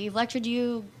complete. We've lectured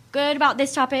you good about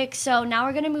this topic, so now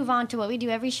we're going to move on to what we do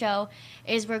every show,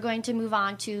 is we're going to move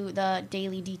on to the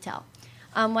daily detail.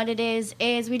 What it is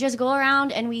we just go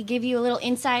around and we give you a little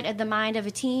insight of the mind of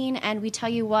a teen, and we tell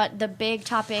you what the big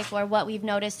topic or what we've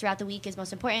noticed throughout the week is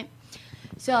most important.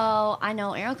 So I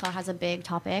know Erica has a big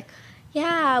topic.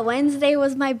 Yeah, Wednesday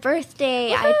was my birthday.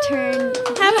 Woo-hoo! I turned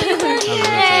happy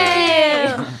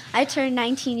birthday. I turned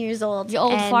 19 years old. You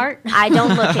old fart. I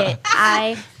don't look it.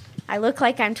 I look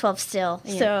like I'm 12 still.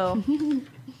 Yeah. So,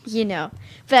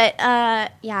 But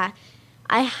yeah,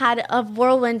 I had a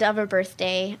whirlwind of a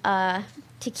birthday. To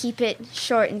keep it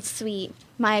short and sweet,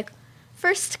 my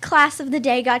first class of the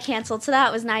day got canceled, so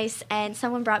that was nice. And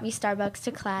someone brought me Starbucks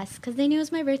to class because they knew it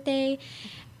was my birthday.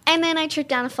 And then I tripped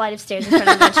down a flight of stairs in front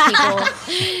of a bunch of people.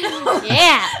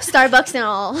 Yeah, Starbucks and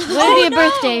all. Would it be a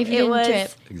birthday if you didn't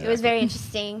trip? It was very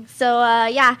interesting. So,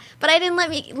 yeah, but I didn't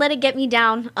let it get me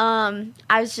down.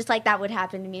 I was just like, that would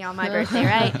happen to me on my birthday,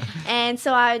 right? And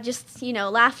so I just,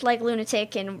 laughed like a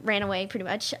lunatic and ran away pretty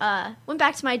much. Went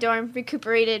back to my dorm,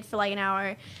 recuperated for like an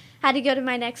hour. Had to go to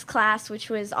my next class,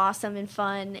 which was awesome and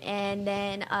fun. And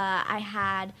then I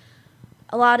had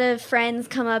a lot of friends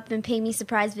come up and pay me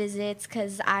surprise visits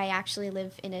because I actually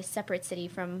live in a separate city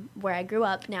from where I grew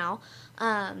up now.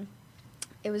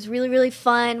 It was really, really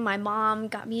fun. My mom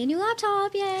got me a new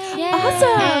laptop. Yay!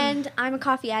 Awesome! And I'm a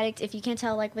coffee addict, if you can't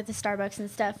tell, like with the Starbucks and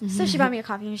stuff. So she bought me a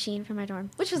coffee machine for my dorm,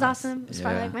 which was awesome. It was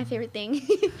probably like my favorite thing.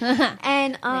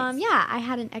 And Nice. yeah, I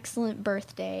had an excellent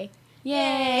birthday.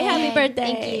 Yay! Happy birthday!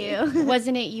 Thank you.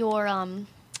 Wasn't it your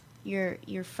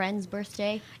friend's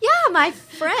birthday? Yeah, my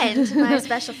friend, my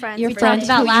special friend. Your We friend talked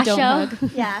about who you last don't show.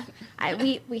 hug. Yeah,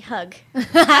 we hug.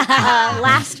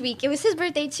 Last week, it was his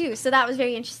birthday too, so that was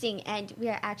very interesting. And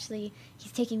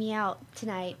he's taking me out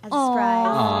tonight as a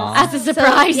surprise. As a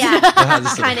surprise. So, yeah,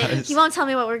 As a kind of. surprise. He won't tell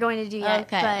me what we're going to do yet,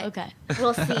 but Okay.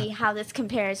 we'll see how this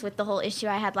compares with the whole issue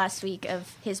I had last week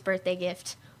of his birthday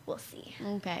gift. We'll see.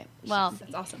 Okay. Well,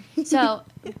 That's awesome. so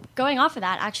going off of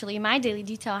that, actually, my daily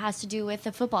detail has to do with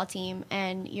the football team,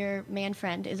 and your man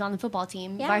friend is on the football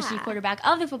team, Yeah. varsity quarterback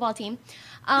of the football team.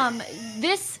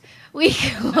 This week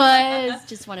was,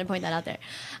 just want to point that out there.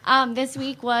 This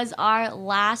week was our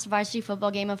last varsity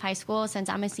football game of high school since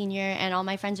I'm a senior and all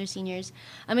my friends are seniors.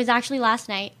 It was actually last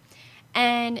night,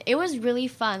 and it was really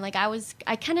fun. Like I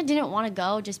kind of didn't want to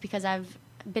go just because I've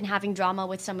been having drama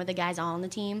with some of the guys on the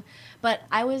team, but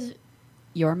I was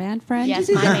Your man friend? Yes,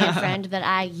 my man friend that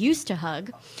I used to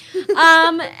hug.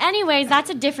 Anyways, that's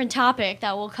a different topic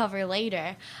that we'll cover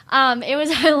later. It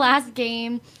was our last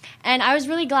game, and I was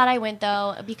really glad I went,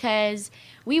 though, because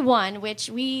we won, which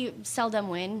we seldom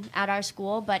win at our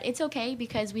school, but it's okay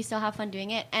because we still have fun doing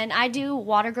it. And I do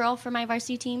water girl for my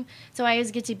varsity team, so I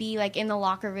always get to be like in the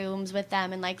locker rooms with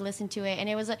them and like listen to it. And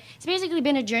it's basically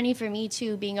been a journey for me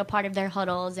too, being a part of their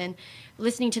huddles and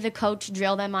listening to the coach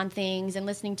drill them on things and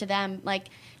listening to them like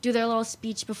do their little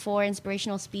speech before,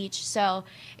 inspirational speech. So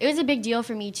it was a big deal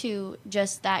for me too,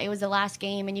 just that it was the last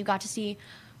game and you got to see.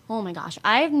 Oh my gosh,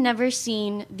 I've never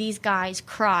seen these guys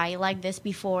cry like this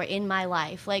before in my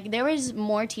life. Like, there was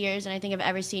more tears than I think I've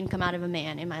ever seen come out of a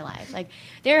man in my life. Like,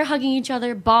 they were hugging each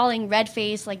other, bawling, red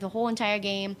face, like the whole entire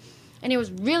game. And it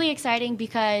was really exciting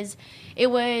because it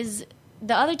was,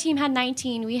 the other team had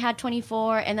 19, we had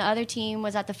 24, and the other team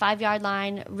was at the 5-yard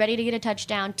line, ready to get a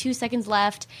touchdown, 2 seconds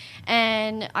left,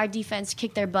 and our defense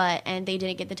kicked their butt, and they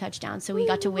didn't get the touchdown, so we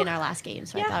got to win our last game.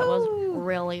 So I thought it was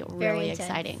really, really intense.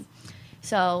 exciting.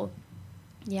 So,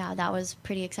 yeah, that was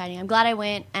pretty exciting. I'm glad I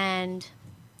went, and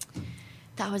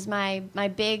that was my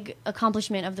big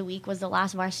accomplishment of the week was the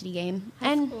last varsity game.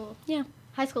 Cool. Yeah.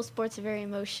 High school sports are very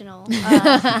emotional.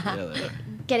 Yeah,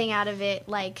 Getting out of it,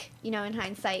 like, in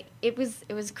hindsight, it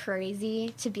was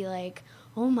crazy to be like,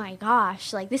 oh my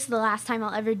gosh, like this is the last time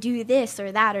I'll ever do this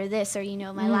or that or this or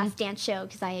my last dance show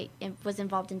because I was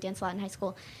involved in dance a lot in high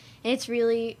school,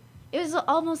 and it was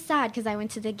almost sad because I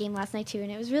went to the game last night too,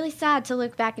 and it was really sad to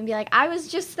look back and be like, I was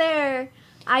just there,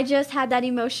 I just had that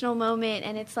emotional moment,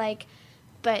 and it's like,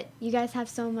 but you guys have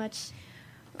so much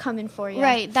coming for you.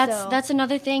 Right. That's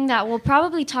another thing that we'll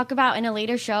probably talk about in a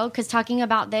later show, because talking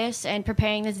about this and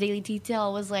preparing this daily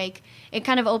detail was like, it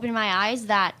kind of opened my eyes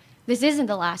that this isn't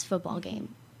the last football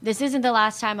game. This isn't the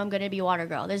last time I'm going to be water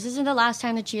girl. This isn't the last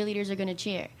time the cheerleaders are going to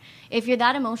cheer. If you're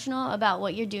that emotional about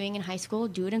what you're doing in high school,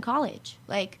 do it in college.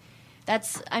 Like,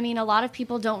 a lot of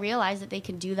people don't realize that they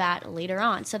can do that later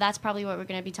on. So that's probably what we're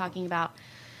going to be talking about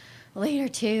later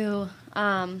too.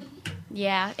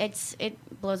 It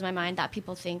blows my mind that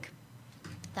people think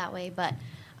that way. But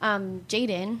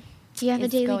Jaden, do you have a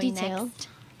daily going detail? next.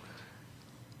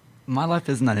 My life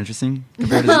isn't that interesting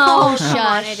compared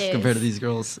to compared to these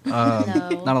girls.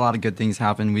 No. Not a lot of good things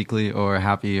happen weekly or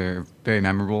happy or very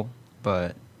memorable.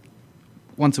 But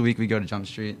once a week we go to Jump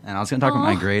Street, and I was going to talk about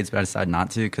my grades, but I decided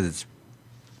not to because it's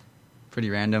pretty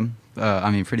random.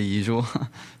 Pretty usual.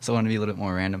 So I want to be a little bit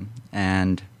more random.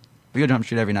 And we go to Jump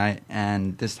Street every night,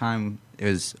 and this time it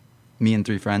was me and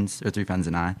three friends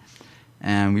and I.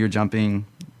 And we were jumping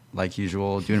like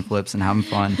usual, doing flips and having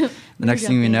fun. The next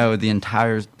thing we know, the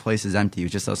entire place is empty. It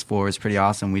was just us four. It was pretty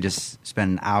awesome. We just spent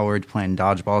an hour playing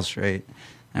dodgeball straight,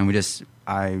 and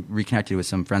I reconnected with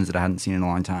some friends that I hadn't seen in a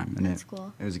long time. And That's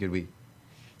cool. It was a good week.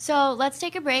 So let's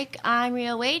take a break. I'm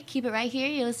Rio Wade. Keep it right here.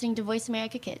 You're listening to Voice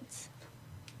America Kids.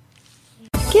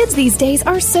 Kids these days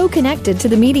are so connected to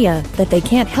the media that they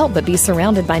can't help but be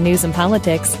surrounded by news and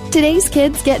politics. Today's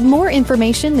kids get more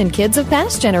information than kids of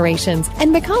past generations,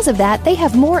 and because of that, they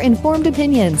have more informed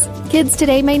opinions. Kids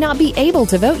today may not be able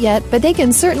to vote yet, but they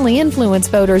can certainly influence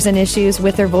voters and issues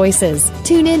with their voices.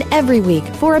 Tune in every week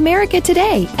for America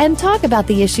Today and talk about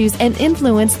the issues and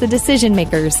influence the decision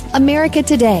makers. America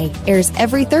Today airs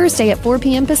every Thursday at 4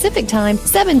 p.m. Pacific Time,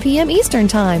 7 p.m. Eastern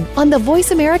Time on the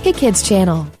Voice America Kids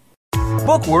channel.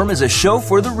 Bookworm is a show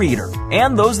for the reader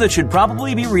and those that should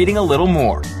probably be reading a little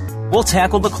more. We'll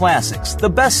tackle the classics, the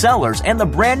bestsellers, and the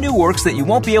brand new works that you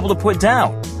won't be able to put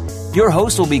down. Your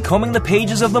host will be combing the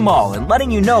pages of them all and letting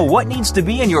you know what needs to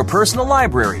be in your personal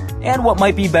library and what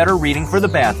might be better reading for the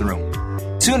bathroom.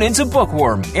 Tune into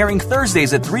Bookworm, airing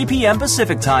Thursdays at 3 p.m.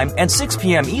 Pacific Time and 6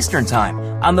 p.m. Eastern Time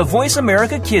on the Voice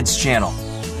America Kids channel.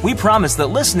 We promise that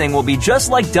listening will be just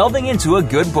like delving into a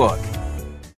good book.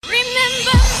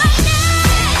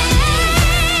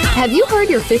 Have you heard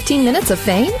your 15 minutes of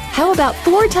fame? How about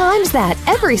 4 times that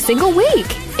every single week?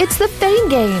 It's the Fame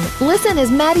Game. Listen as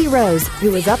Maddie Rose,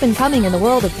 who is up and coming in the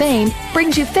world of fame,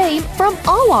 brings you fame from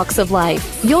all walks of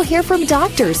life. You'll hear from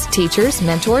doctors, teachers,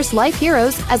 mentors, life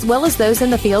heroes, as well as those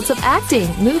in the fields of acting,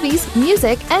 movies,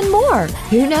 music, and more.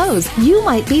 Who knows? You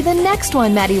might be the next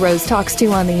one Maddie Rose talks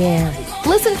to on the air.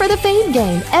 Listen for the Fame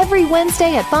Game every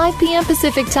Wednesday at 5 p.m.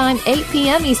 Pacific Time, 8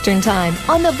 p.m. Eastern Time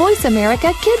on the Voice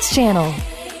America Kids channel.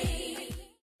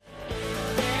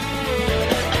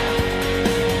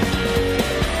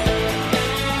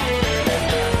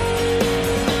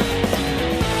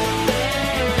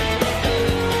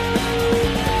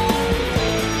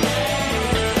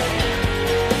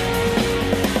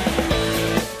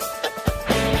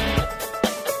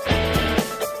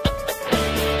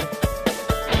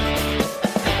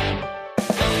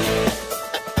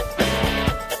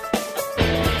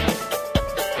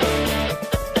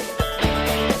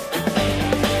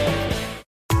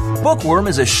 Bookworm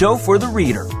is a show for the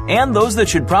reader and those that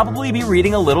should probably be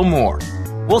reading a little more.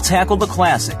 We'll tackle the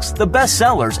classics, the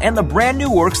bestsellers, and the brand new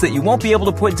works that you won't be able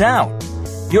to put down.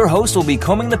 Your host will be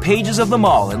combing the pages of them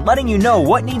all and letting you know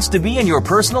what needs to be in your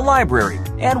personal library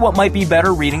and what might be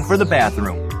better reading for the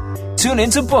bathroom. Tune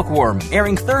into Bookworm,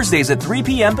 airing Thursdays at 3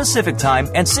 p.m. Pacific Time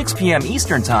and 6 p.m.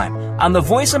 Eastern Time on the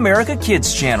Voice America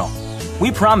Kids channel.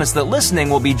 We promise that listening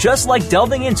will be just like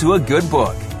delving into a good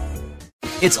book.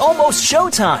 It's almost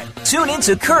showtime. Tune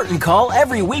into Curtain Call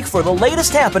every week for the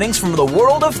latest happenings from the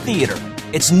world of theater.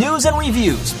 It's news and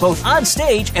reviews, both on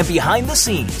stage and behind the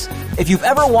scenes. If you've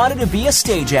ever wanted to be a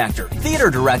stage actor,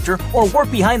 theater director, or work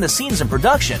behind the scenes in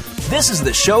production, this is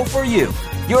the show for you.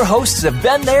 Your hosts have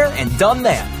been there and done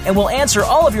that, and will answer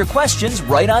all of your questions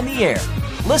right on the air.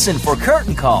 Listen for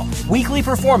Curtain Call. Weekly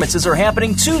performances are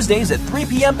happening Tuesdays at 3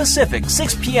 p.m. Pacific,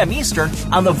 6 p.m. Eastern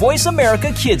on the Voice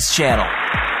America Kids channel.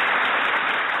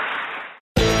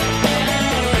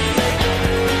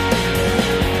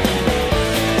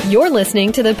 You're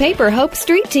listening to the Paper Hope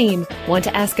Street Team. Want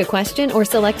to ask a question or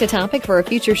select a topic for a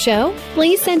future show?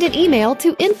 Please send an email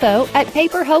to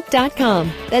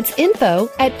info@paperhope.com. That's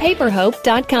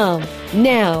info@paperhope.com.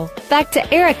 Now, back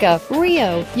to Erica,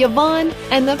 Rio, Yvonne,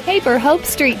 and the Paper Hope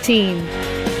Street Team.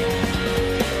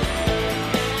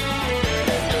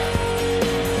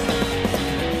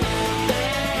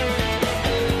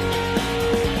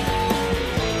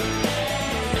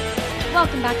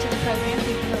 Welcome back to the program,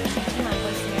 Paper Hope Street Team on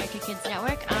Voice America Kids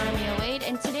Network.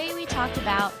 talked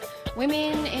about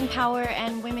women in power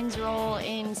and women's role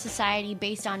in society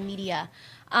based on media.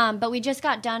 But we just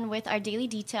got done with our daily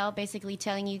detail, basically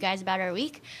telling you guys about our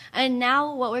week. And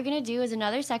now what we're going to do is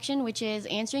another section, which is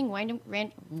answering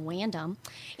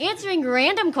answering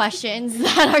random questions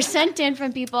that are sent in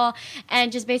from people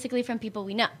and just basically from people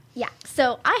we know. Yeah,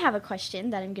 so I have a question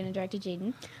that I'm going to direct to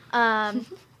Jaden.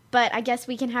 But I guess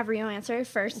we can have Rio answer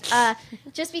first.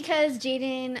 Just because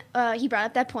Jaden, he brought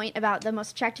up that point about the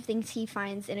most attractive things he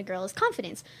finds in a girl is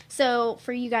confidence. So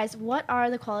for you guys, what are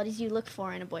the qualities you look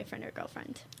for in a boyfriend or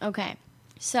girlfriend? Okay.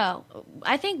 So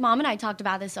I think Mom and I talked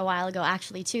about this a while ago,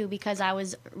 actually, too, because I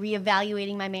was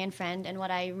reevaluating my man friend and what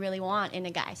I really want in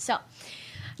a guy. So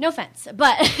no offense,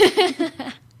 but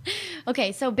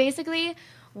okay. So basically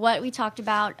what we talked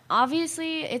about,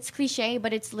 obviously it's cliche,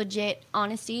 but it's legit.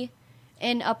 Honesty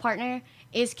in a partner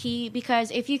is key, because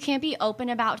if you can't be open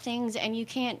about things and you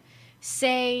can't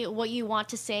say what you want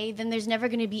to say, then there's never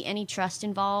going to be any trust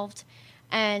involved.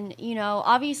 And, you know,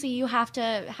 obviously you have to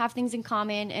have things in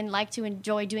common and like to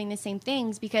enjoy doing the same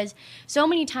things, because so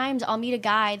many times I'll meet a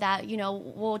guy that, you know,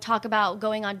 we'll talk about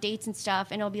going on dates and stuff,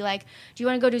 and it'll be like, do you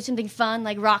want to go do something fun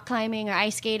like rock climbing or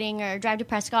ice skating or drive to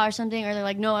Prescott or something? Or they're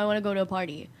like, no, I want to go to a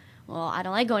party. Well, I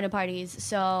don't like going to parties,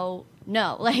 so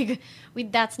no, like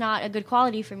that's not a good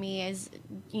quality for me. Is,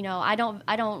 you know, I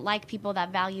don't like people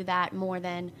that value that more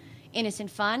than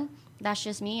innocent fun. That's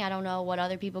just me. I don't know what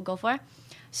other people go for.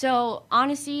 So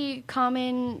honesty,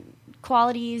 common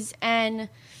qualities, and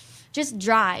just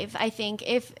drive. I think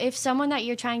if someone that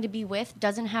you're trying to be with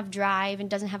doesn't have drive and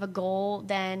doesn't have a goal,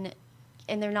 and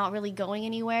they're not really going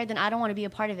anywhere, then I don't want to be a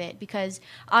part of it, because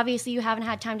obviously you haven't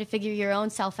had time to figure your own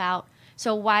self out.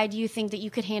 So why do you think that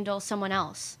you could handle someone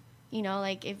else? You know,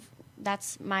 like, if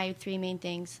that's my 3 main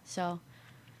things. So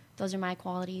those are my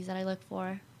qualities that I look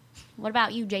for. What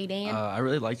about you, Jaydan? I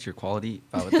really liked your quality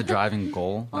with the driving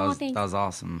goal. Thanks. That was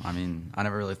awesome. I mean, I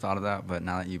never really thought of that, but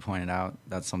now that you pointed out,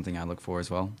 that's something I look for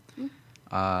as well. Mm-hmm.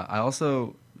 I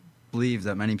also believe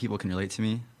that many people can relate to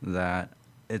me, that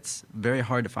it's very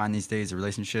hard to find these days a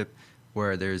relationship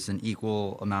where there's an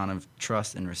equal amount of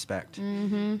trust and respect.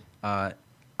 Mm-hmm.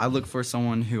 I look for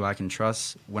someone who I can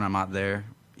trust when I'm out there,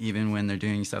 even when they're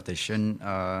doing stuff they shouldn't.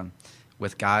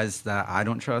 With guys that I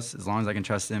don't trust, as long as I can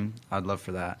trust them, I'd love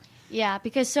for that. Yeah,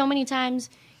 because so many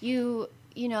times you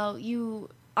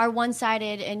are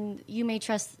one-sided, and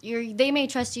they may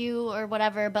trust you or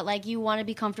whatever, but like you want to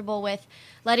be comfortable with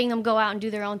letting them go out and do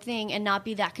their own thing and not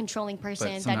be that controlling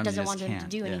person that doesn't want them to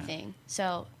do anything.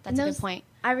 So that's a good point.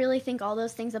 I really think all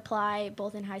those things apply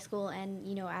both in high school and,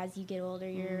 you know, as you get older,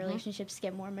 your relationships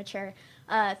get more mature.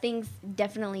 Things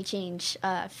definitely change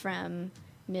from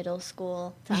middle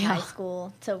school to high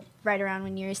school to right around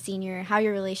when you're a senior, how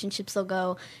your relationships will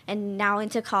go, and now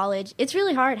into college. It's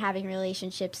really hard having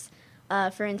relationships.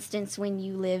 For instance, when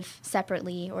you live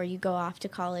separately or you go off to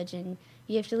college and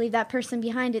you have to leave that person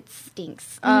behind, it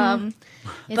stinks. But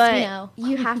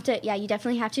you have to, you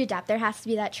definitely have to adapt. There has to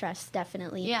be that trust,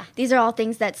 definitely. Yeah. These are all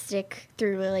things that stick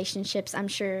through relationships. I'm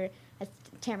sure, as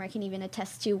Tamara can even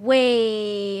attest to,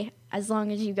 way as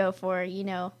long as you go for, you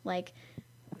know, like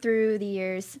through the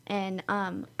years. And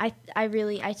I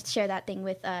share that thing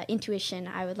with intuition,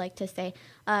 I would like to say,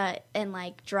 and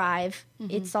like drive.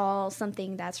 Mm-hmm. It's all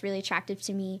something that's really attractive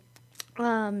to me.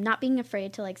 Not being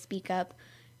afraid to like speak up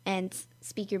and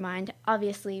speak your mind.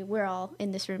 Obviously, we're all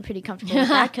in this room pretty comfortable with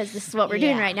that because this is what we're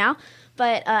doing right now.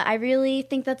 But I really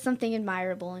think that's something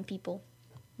admirable in people.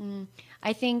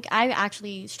 I think I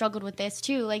actually struggled with this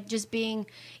too, like just being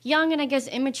young and I guess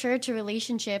immature to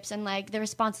relationships, and like the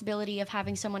responsibility of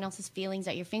having someone else's feelings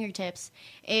at your fingertips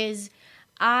is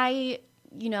I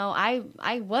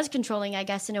was controlling, I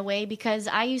guess, in a way, because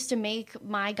I used to make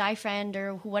my guy friend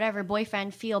or whatever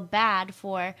boyfriend feel bad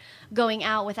for going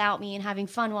out without me and having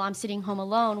fun while I'm sitting home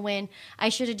alone, when I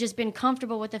should have just been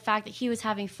comfortable with the fact that he was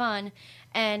having fun,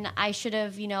 and I should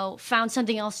have, found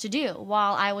something else to do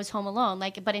while I was home alone.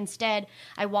 But instead,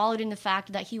 I wallowed in the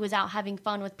fact that he was out having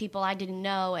fun with people I didn't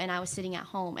know, and I was sitting at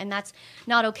home. And that's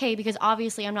not okay, because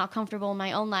obviously I'm not comfortable in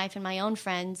my own life and my own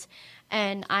friends,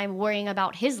 and I'm worrying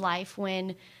about his life,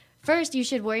 when first you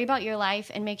should worry about your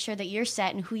life and make sure that you're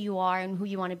set in who you are and who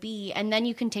you want to be, and then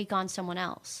you can take on someone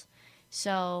else.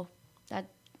 So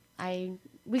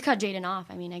we cut Jaden off.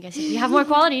 I mean, I guess if you have more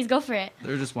qualities, go for it.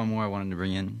 There's just one more I wanted to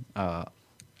bring in.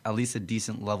 At least a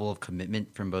decent level of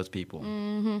commitment from both people.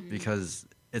 Mm-hmm. Because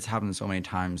it's happened so many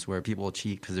times where people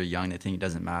cheat because they're young. They think it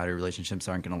doesn't matter. Relationships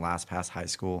aren't going to last past high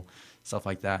school, stuff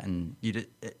like that. And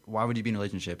why would you be in a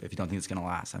relationship if you don't think it's going to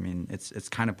last? I mean, it's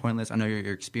kind of pointless. I know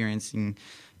you're experiencing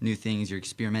new things. You're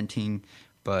experimenting.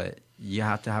 but you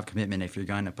have to have commitment if you're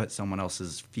going to put someone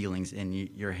else's feelings in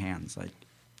your hands.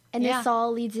 And Yeah. this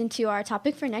all leads into our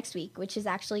topic for next week, which is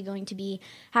actually going to be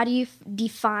how do you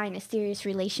define a serious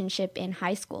relationship in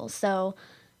high school? So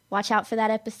watch out for that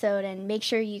episode and make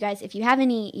sure you guys, if you have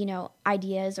any,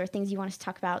 ideas or things you want us to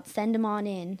talk about, send them on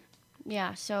in.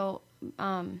 Yeah, so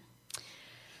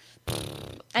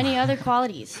any other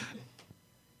qualities?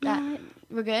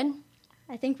 We're good?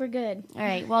 I think we're good. All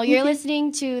right. Well, you're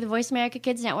listening to the Voice America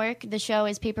Kids Network. The show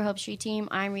is Paper Hope Street Team.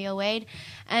 I'm Rio Wade.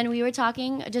 And we were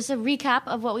talking, just a recap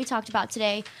of what we talked about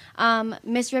today,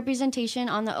 misrepresentation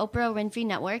on the Oprah Winfrey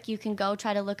Network. You can go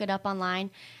try to look it up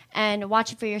online and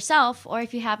watch it for yourself. Or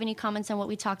if you have any comments on what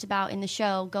we talked about in the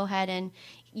show, go ahead and,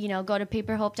 go to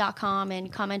paperhope.com and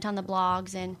comment on the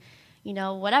blogs and,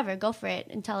 whatever, go for it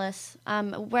and tell us.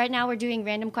 Right now we're doing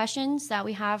random questions that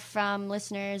we have from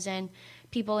listeners and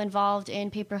people involved in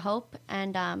Paper Hope,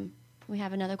 and we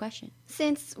have another question.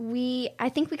 Since I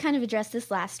think we kind of addressed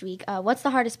this last week, what's the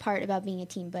hardest part about being a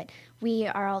teen? But we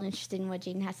are all interested in what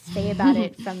Jaden has to say about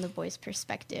it from the boys'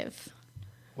 perspective.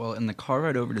 Well, in the car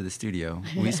ride over to the studio,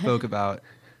 we spoke about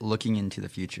looking into the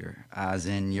future, as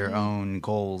in your own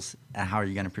goals and how are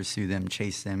you going to pursue them,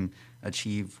 chase them,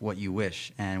 achieve what you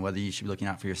wish, and whether you should be looking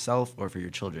out for yourself or for your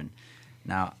children.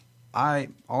 Now,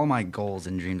 all my goals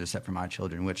and dreams are set for my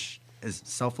children, which is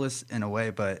selfless in a way,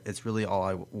 but it's really all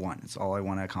I want. It's all I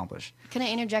want to accomplish. Can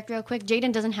I interject real quick?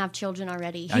 Jaden doesn't have children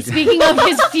already. He's speaking of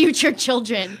his future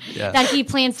children that he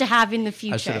plans to have in the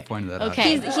future. I should have pointed that out.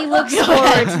 Okay. He looks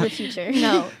forward to the future.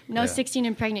 No 16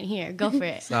 and pregnant here. Go for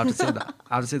it. So I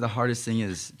have to say the hardest thing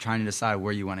is trying to decide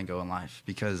where you want to go in life,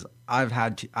 because I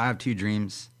have two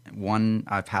dreams. One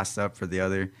I passed up for the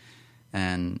other,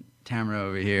 and Tamara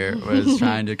over here was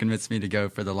trying to convince me to go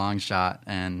for the long shot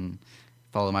and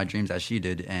follow my dreams as she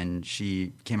did, and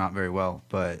she came out very well.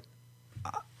 But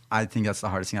I think that's the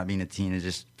hardest thing about being a teen, is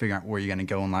just figuring out where you're going to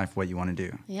go in life, what you want to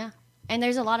do. Yeah. And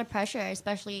there's a lot of pressure,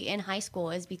 especially in high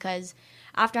school, is because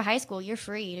after high school, you're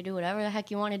free to do whatever the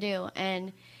heck you want to do.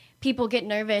 And people get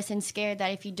nervous and scared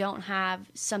that if you don't have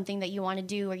something that you want to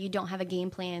do or you don't have a game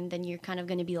plan, then you're kind of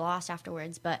going to be lost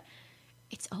afterwards. But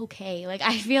it's okay.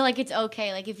 I feel like it's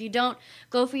okay. If you don't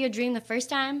go for your dream the first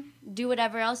time, do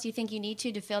whatever else you think you need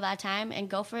to fill that time and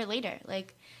go for it later.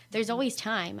 There's always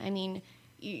time. I mean,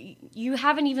 you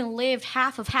haven't even lived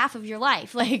half of your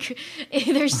life.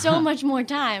 There's so much more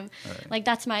time. Right.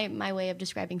 That's my way of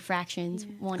describing fractions,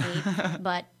 1/8.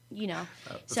 But,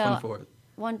 That's so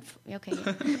 1/4. Okay.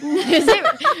 Is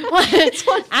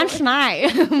it? I'm smart.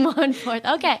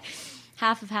 1/4. Okay.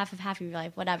 Half of your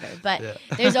life, whatever. But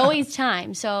there's always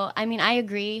time. So, I mean, I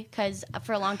agree, because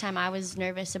for a long time I was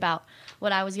nervous about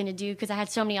what I was going to do, because I had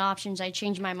so many options. I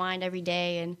changed my mind every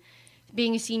day. And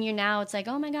being a senior now, it's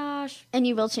oh my gosh. And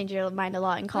you will change your mind a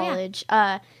lot in college.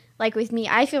 Oh, yeah. With me,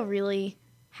 I feel really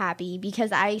happy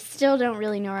because I still don't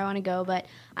really know where I want to go. But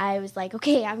I was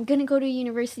okay, I'm going to go to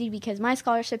university because my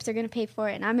scholarships are going to pay for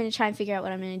it. And I'm going to try and figure out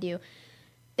what I'm going to do.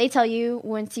 They tell you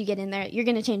once you get in there, you're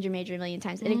going to change your major a million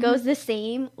times. And it goes the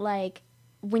same,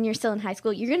 when you're still in high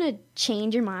school. You're going to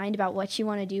change your mind about what you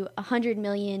want to do 100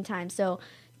 million times. So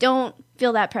don't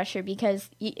feel that pressure, because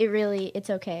it's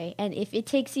okay. And if it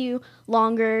takes you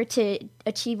longer to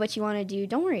achieve what you want to do,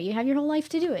 don't worry. You have your whole life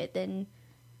to do it. Then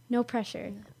no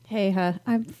pressure. Hey,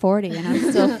 I'm 40 and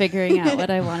I'm still figuring out what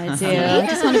I want to do. I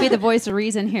just want to be the voice of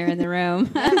reason here in the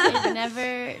room. It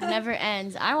never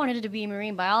ends. I wanted to be a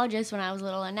marine biologist when I was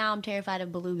little, and now I'm terrified of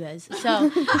belugas.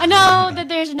 So I know that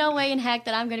there's no way in heck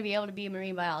that I'm going to be able to be a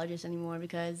marine biologist anymore,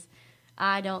 because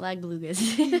I don't like belugas.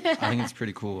 I think it's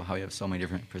pretty cool how you have so many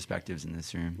different perspectives in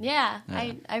this room. Yeah.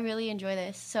 I really enjoy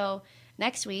this. So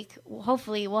next week,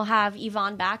 hopefully, we'll have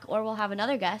Yvonne back, or we'll have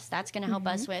another guest that's going to help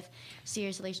us with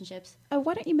serious relationships.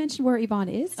 Why don't you mention where Yvonne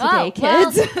is today,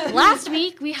 kids? Well, last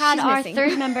week, we had our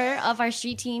third member of our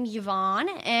street team, Yvonne,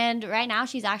 and right now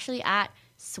she's actually at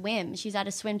swim. She's at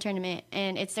a swim tournament,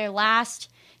 and it's their last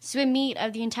swim meet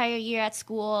of the entire year at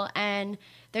school, and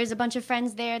there's a bunch of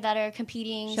friends there that are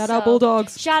competing. Shout out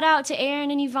Bulldogs. Shout out to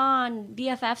Aaron and Yvonne,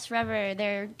 BFFs forever.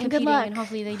 They're competing, and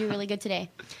hopefully they do really good today.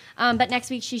 But next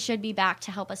week she should be back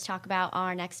to help us talk about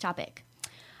our next topic.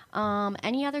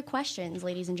 Any other questions,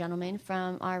 ladies and gentlemen,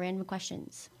 from our random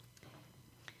questions?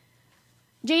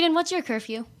 Jaden, what's your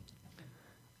curfew?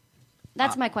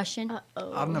 That's my question. I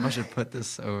don't know if I should put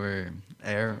this over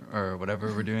air or whatever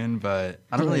we're doing, but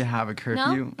I don't really have a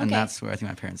curfew, and that's where I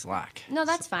think my parents lack. No,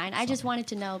 that's fine. I just wanted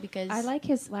to know, because I like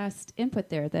his last input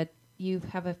there, that you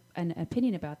have an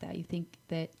opinion about that. You think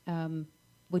that,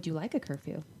 would you like a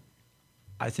curfew?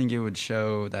 I think it would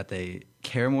show that they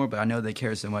care more, but I know they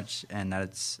care so much, and that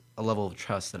it's a level of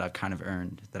trust that I've kind of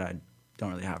earned that I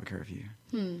don't really have a curfew.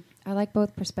 I like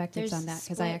both perspectives There's on that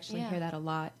because I split, actually yeah. hear that a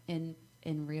lot in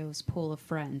Rio's pool of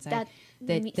friends.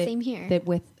 Same here. That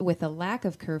with a lack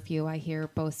of curfew, I hear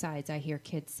both sides. I hear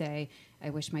kids say, "I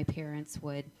wish my parents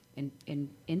would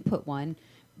input one,"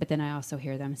 but then I also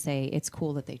hear them say, "It's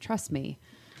cool that they trust me."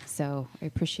 So I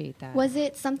appreciate that. Was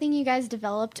it something you guys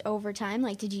developed over time?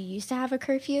 Like, did you used to have a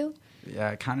curfew? Yeah,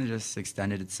 it kind of just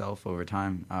extended itself over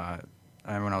time. I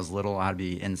remember when I was little, I had to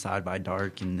be inside by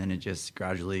dark, and then it just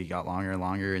gradually got longer and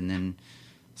longer. And then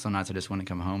some nights I just wouldn't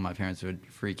come home. My parents would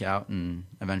freak out, and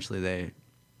eventually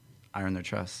I earned their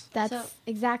trust. That's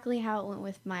exactly how it went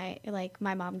with my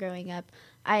mom growing up.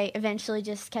 I eventually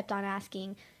just kept on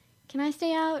asking, can I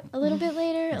stay out a little bit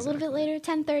later, a little bit later,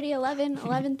 10:30, 11,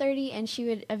 11:30? And she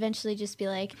would eventually just be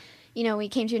like, we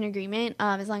came to an agreement.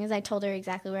 As long as I told her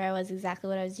exactly where I was, exactly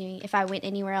what I was doing. If I went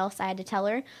anywhere else, I had to tell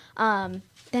her.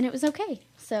 Then it was okay.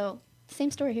 So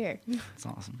same story here. That's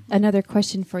awesome. Another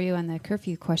question for you on the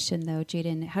curfew question, though,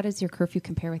 Jaden. How does your curfew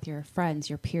compare with your friends,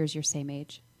 your peers, your same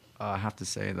age? I have to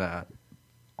say that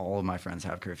all of my friends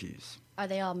have curfews. Are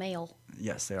they all male?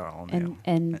 Yes, they are all male.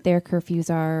 And their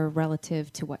curfews are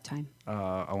relative to what time?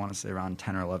 I want to say around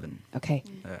 10 or 11. Okay.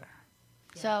 Yeah.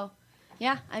 So,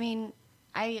 yeah, I mean,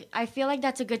 I feel like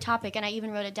that's a good topic, and I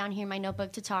even wrote it down here in my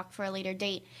notebook to talk for a later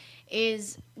date,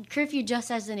 is curfew just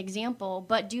as an example,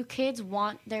 but do kids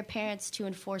want their parents to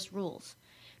enforce rules?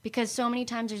 Because so many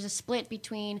times there's a split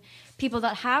between people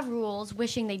that have rules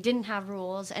wishing they didn't have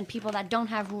rules and people that don't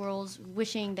have rules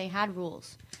wishing they had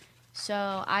rules.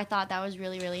 So I thought that was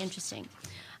really, really interesting.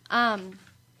 Go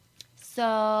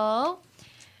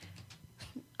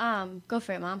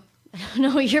for it, Mom. I don't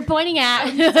know what you're pointing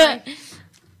at.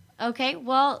 Okay,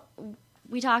 well,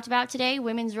 we talked about today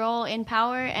women's role in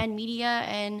power and media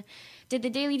and did the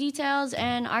daily details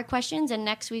and our questions. And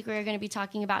next week, we're going to be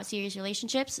talking about serious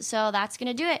relationships. So that's going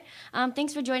to do it.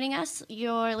 Thanks for joining us.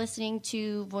 You're listening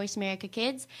to Voice America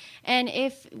Kids. And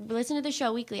listen to the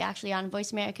show weekly, actually, on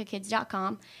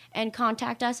voiceamericakids.com. And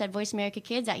contact us at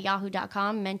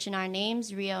voiceamericakids@yahoo.com. Mention our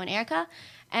names, Rio and Erica.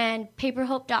 And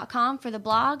paperhope.com for the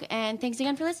blog. And thanks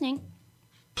again for listening.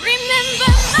 Remember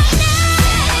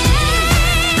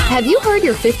Have you heard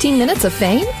your 15 minutes of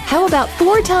fame? How about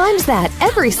 4 times that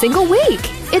every single week?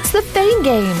 It's the Fame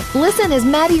Game. Listen as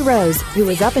Maddie Rose, who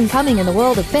is up and coming in the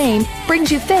world of fame,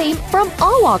 brings you fame from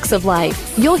all walks of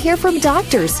life. You'll hear from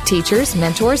doctors, teachers,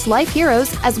 mentors, life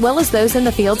heroes, as well as those in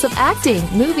the fields of acting,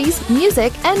 movies,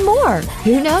 music, and more.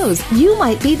 Who knows? You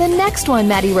might be the next one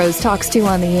Maddie Rose talks to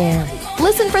on the air.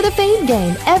 Listen for the Fame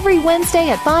Game every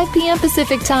Wednesday at 5 p.m.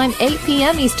 Pacific Time, 8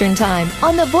 p.m. Eastern Time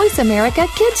on the Voice America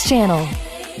Kids channel.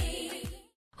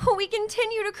 We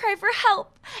continue to cry for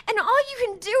help, and all you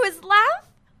can do is laugh?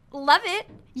 Love it.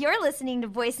 You're listening to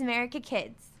Voice America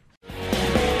Kids.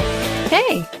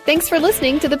 Hey, thanks for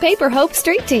listening to the Paper Hope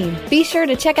Street Team. Be sure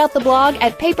to check out the blog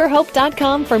at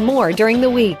paperhope.com for more during the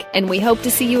week. And we hope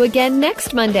to see you again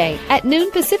next Monday at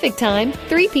noon Pacific Time,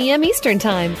 3 p.m. Eastern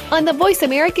Time on the Voice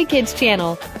America Kids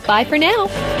channel. Bye for now.